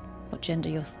what gender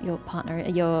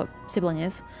your sibling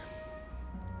is.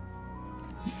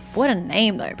 What a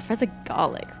name, though, Professor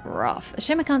Garlic. Rough. A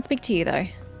shame I can't speak to you, though.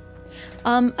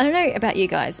 I don't know about you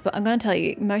guys, but I'm going to tell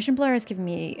you, motion blur has given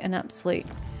me an absolute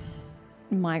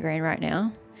migraine right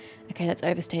now. Okay, that's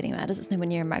overstating matters. It's nowhere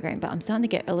near a migraine, but I'm starting to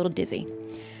get a little dizzy.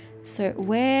 So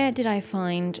where did I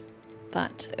find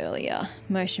that earlier?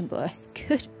 Motion blur.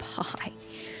 Goodbye.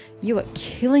 You are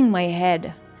killing my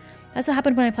head. That's what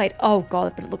happened when I played... Oh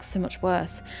god, but it looks so much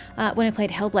worse. When I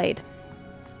played Hellblade.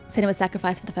 Senua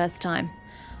Sacrifice for the first time.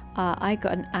 I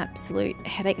got an absolute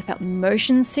headache. I felt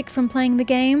motion sick from playing the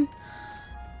game.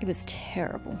 It was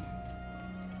terrible.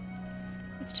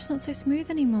 It's just not so smooth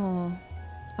anymore.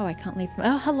 Oh, I can't leave from...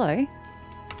 Oh, hello.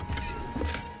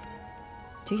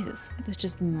 Jesus, there's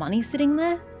just money sitting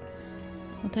there?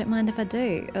 Well, don't mind if I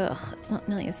do. Ugh, it's not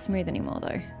nearly as smooth anymore,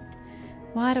 though.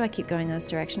 Why do I keep going in this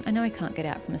direction? I know I can't get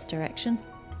out from this direction.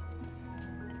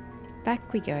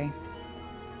 Back we go.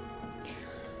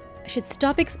 I should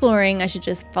stop exploring. I should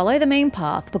just follow the main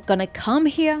path. We're gonna come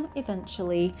here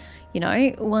eventually, you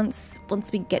know, once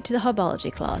we get to the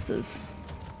herbology classes.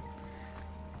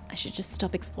 I should just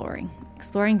stop exploring.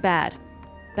 Exploring bad.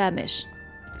 Bad-mish.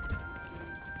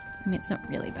 I mean, it's not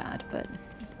really bad, but...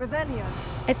 Revelio.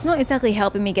 It's not exactly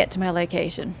helping me get to my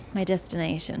location, my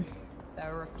destination.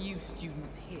 There are a few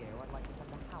students here who I'd like to come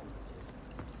to house.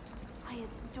 I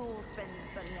adore spending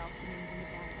sunny afternoons in the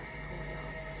bareback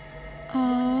courtyard.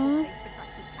 Aww. Place to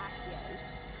practice accio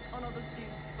on other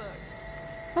students' books.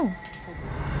 Oh.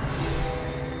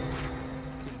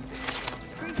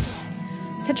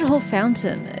 Central Hall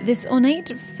Fountain. This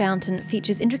ornate fountain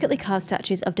features intricately carved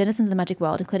statues of denizens of the magic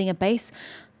world, including a base...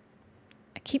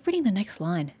 I keep reading the next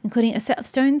line. Including a set of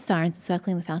stone sirens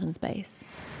encircling the fountain's base.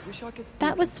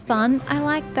 That was fun. I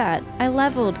like that. I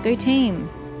leveled. Go team.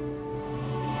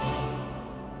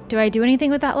 Do I do anything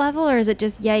with that level, or is it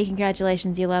just, yay,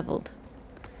 congratulations, you leveled?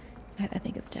 I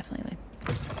think it's definitely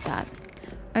like that.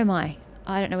 Oh my.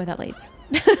 I don't know where that leads.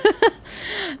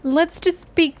 Let's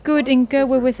just be good and go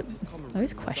where we're...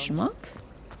 Those question marks?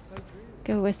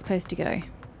 Go where we're supposed to go.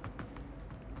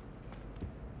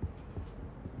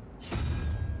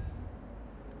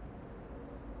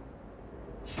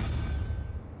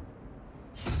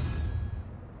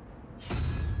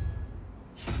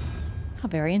 How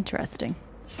very interesting.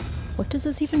 What does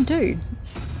this even do?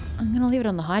 I'm going to leave it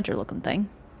on the Hydra looking thing.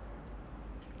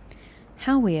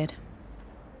 How weird.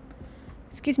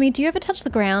 Excuse me, do you ever touch the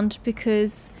ground?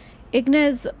 Because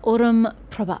ignes aurum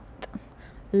probat.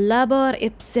 Labor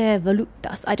ipse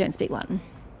volutas. I don't speak Latin.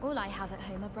 All I have at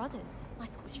home are brothers. I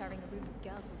thought sharing a room with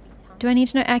girls would be tough. Do I need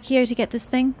to know Accio to get this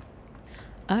thing?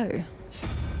 Oh.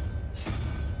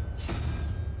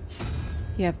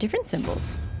 You have different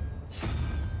symbols.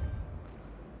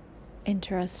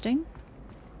 Interesting.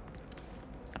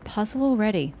 A puzzle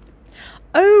already.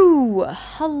 Oh,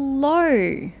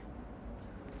 hello.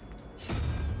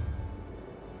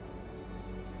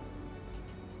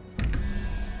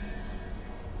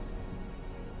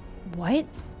 What?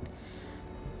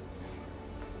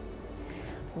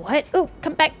 What? Oh,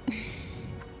 come back.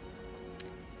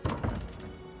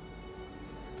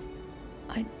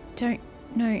 don't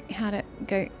know how to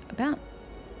go about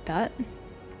that.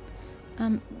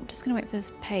 I'm just going to wait for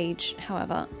this page,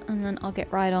 however, and then I'll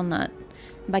get right on that.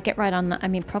 And by get right on that, I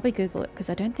mean probably Google it, because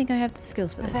I don't think I have the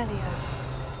skills for this.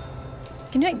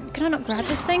 Can I not grab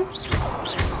this thing?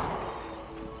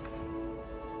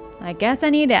 I guess I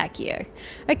need Accio.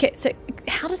 Okay, so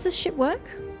how does this shit work?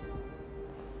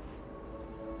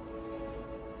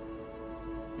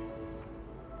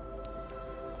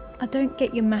 I don't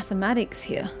get your mathematics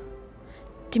here.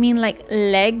 Do you mean like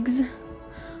legs?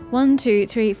 1, 2,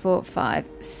 3, 4, 5,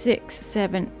 6,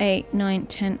 7, 8, 9,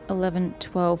 10, 11,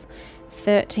 12,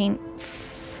 13,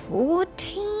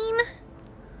 14?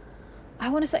 I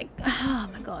want to say, oh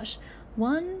my gosh.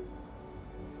 1,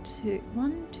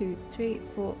 2, 3,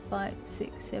 4, 5,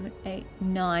 6, 7, 8,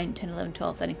 9, 10, 11,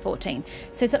 12, 13, 14.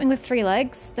 So something with 3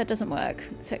 legs? That doesn't work.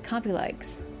 So it can't be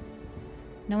legs.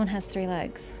 No one has 3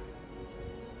 legs.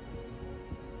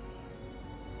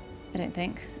 I don't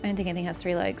think anything has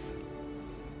 3 legs.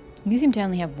 You seem to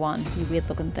only have 1, you weird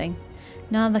looking thing.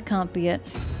 No, that can't be it.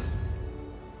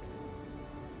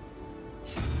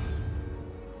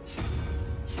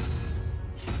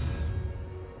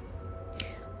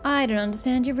 I don't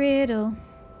understand your riddle.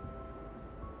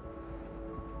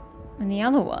 And the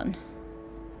other one?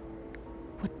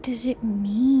 What does it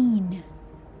mean?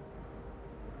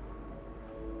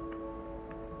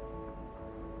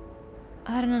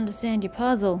 I don't understand your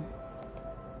puzzle.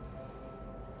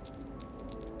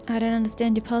 I don't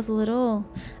understand your puzzle at all.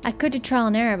 I could do trial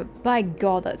and error, but by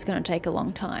God, that's going to take a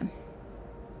long time.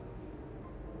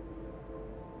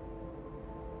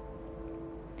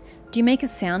 Do you make a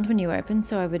sound when you open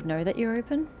so I would know that you're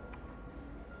open?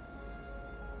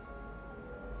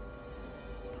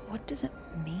 But what does it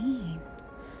mean?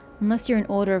 Unless you're in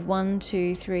order of 1,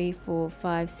 2, 3, 4,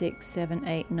 5, 6, 7,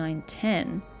 8, 9,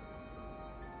 10.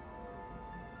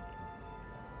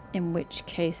 In which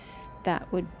case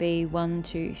that would be 1,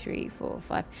 2, 3, 4,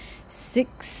 5,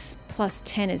 6 plus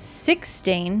 10 is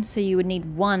 16. So you would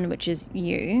need 1, which is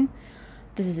you.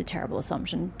 This is a terrible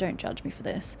assumption. Don't judge me for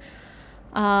this.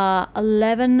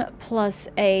 11 plus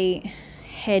a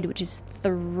head, which is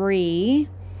 3.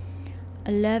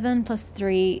 11 plus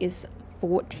 3 is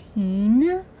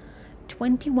 14.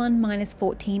 21 minus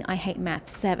 14, I hate math,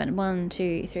 7. 1,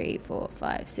 2, 3, 4,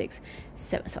 5, 6,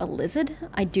 7. So a lizard?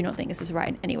 I do not think this is right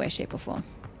in any way, shape, or form.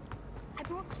 I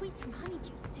brought sweets from Honeydew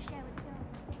to share with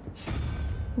the girls.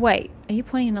 Wait, are you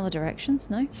pointing in other directions?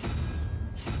 No?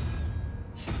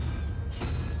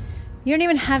 You don't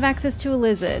even have access to a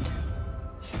lizard.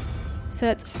 So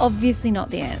that's obviously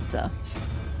not the answer.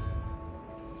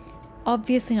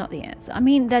 Obviously not the answer. I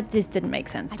mean, that just didn't make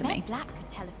sense to me. Black could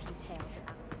tell a few tales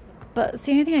about. But it's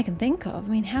the only thing I can think of.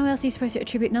 I mean, how else are you supposed to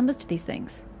attribute numbers to these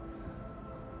things?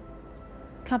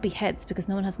 Can't be heads because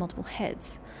no one has multiple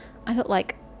heads. I thought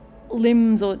like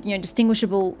limbs or, you know,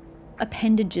 distinguishable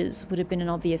appendages would have been an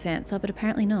obvious answer, but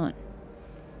apparently not.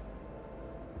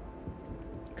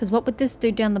 Because what would this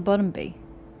dude down the bottom be?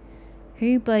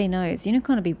 Who bloody knows?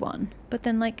 Unicorn would be 1. But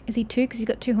then, like, is he 2 because he's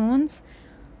got 2 horns?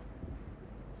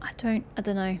 I don't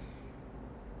know.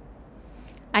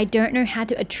 I don't know how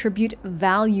to attribute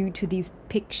value to these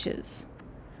pictures.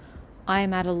 I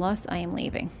am at a loss. I am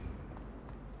leaving.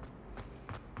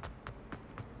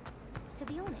 To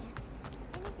be honest,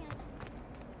 anything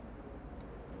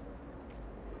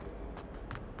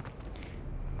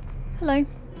Hello.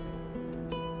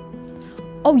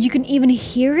 Oh, you can even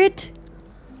hear it?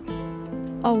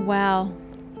 Oh, wow.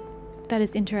 That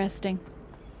is interesting.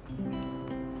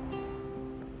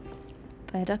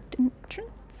 Viaduct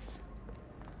entrance.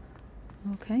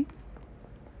 Okay.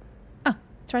 Oh,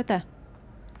 it's right there.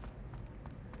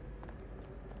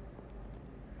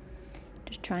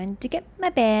 Just trying to get my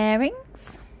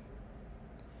bearings.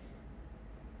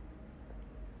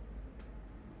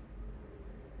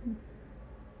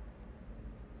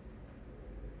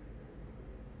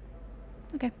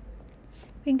 Okay.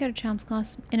 We can go to Charms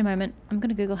class in a moment. I'm going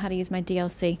to Google how to use my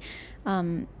DLC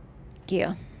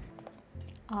gear.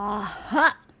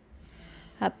 Aha!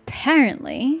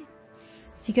 Apparently,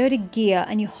 if you go to gear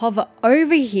and you hover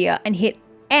over here and hit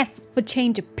F for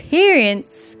change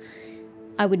appearance,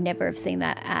 I would never have seen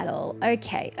that at all.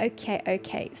 Okay, okay,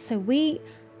 okay. So we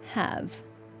have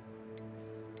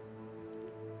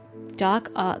dark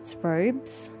arts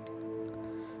robes.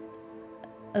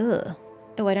 Ugh.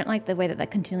 Oh, I don't like the way that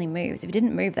continually moves. If it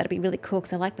didn't move, that'd be really cool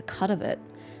because I like the cut of it.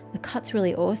 The cut's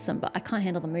really awesome, but I can't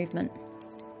handle the movement.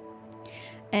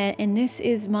 And this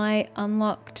is my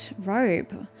unlocked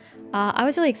robe. I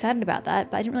was really excited about that,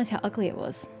 but I didn't realize how ugly it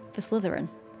was for Slytherin.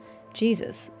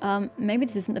 Jesus. Maybe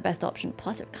this isn't the best option.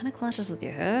 Plus, it kind of clashes with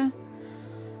your hair.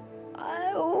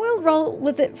 We'll roll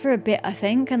with it for a bit, I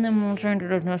think, and then we'll change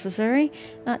it if necessary.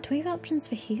 Do we have options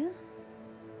for here?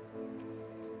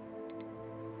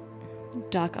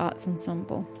 Dark Arts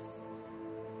Ensemble.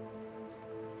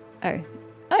 Oh.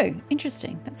 Oh,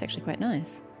 interesting. That's actually quite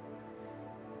nice.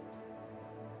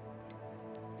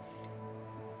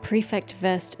 Prefect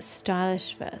vest,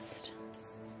 stylish vest.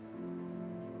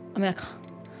 I mean,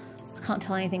 I can't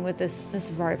tell anything with this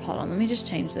robe. Hold on, let me just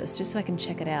change this just so I can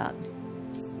check it out.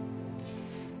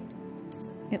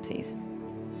 Oopsies.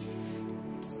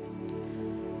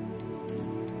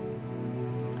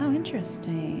 Oh,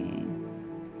 interesting.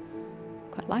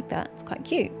 Quite like that. It's quite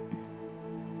cute.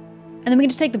 And then we can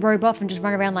just take the robe off and just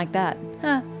run around like that.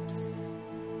 Huh.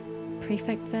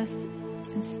 Prefect vest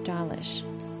and stylish.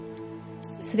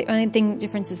 So the only thing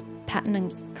difference is pattern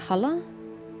and colour?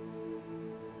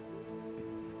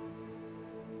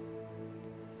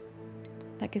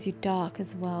 That gives you dark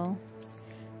as well.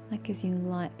 That gives you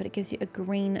light, but it gives you a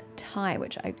green tie,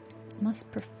 which I must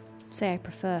say I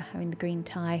prefer having the green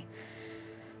tie.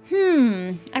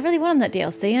 I really wanted that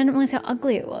DLC. I didn't realize how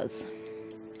ugly it was.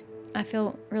 I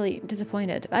feel really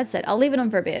disappointed. As I said, I'll leave it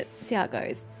on for a bit, see how it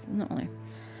goes. It's not really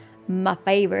my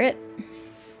favourite,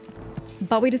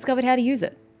 but we discovered how to use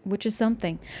it, which is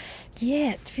something.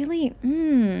 Yeah, it's really,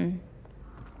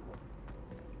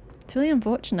 it's really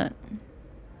unfortunate.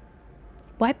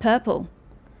 Why purple?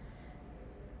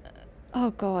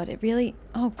 Oh God, it really,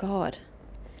 oh God.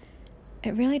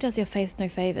 It really does your face no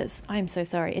favours. I'm so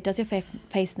sorry. It does your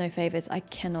face no favours. I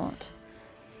cannot.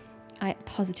 I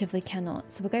positively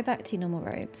cannot. So we'll go back to your normal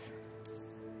robes.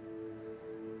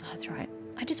 Oh, that's right.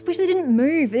 I just wish they didn't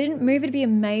move. They didn't move, it'd be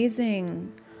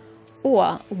amazing.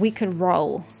 Or we could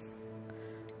roll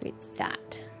with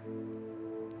that.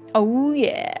 Oh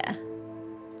yeah.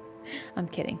 I'm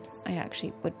kidding. I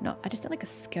actually would not. I just don't like a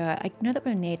skirt. I know that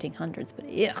we're in the 1800s, but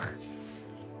ugh.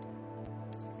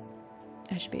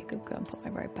 I should be a good girl and put my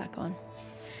robe back on.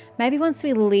 Maybe once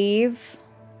we leave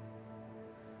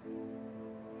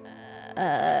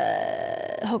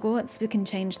Hogwarts, we can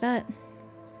change that.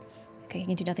 Okay, you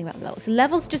can do nothing about levels.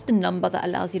 Level's just a number that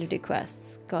allows you to do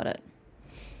quests. Got it.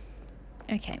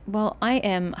 Okay, well, I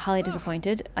am highly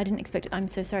disappointed. I didn't expect it. I'm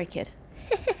so sorry, kid.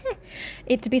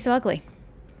 It to be so ugly.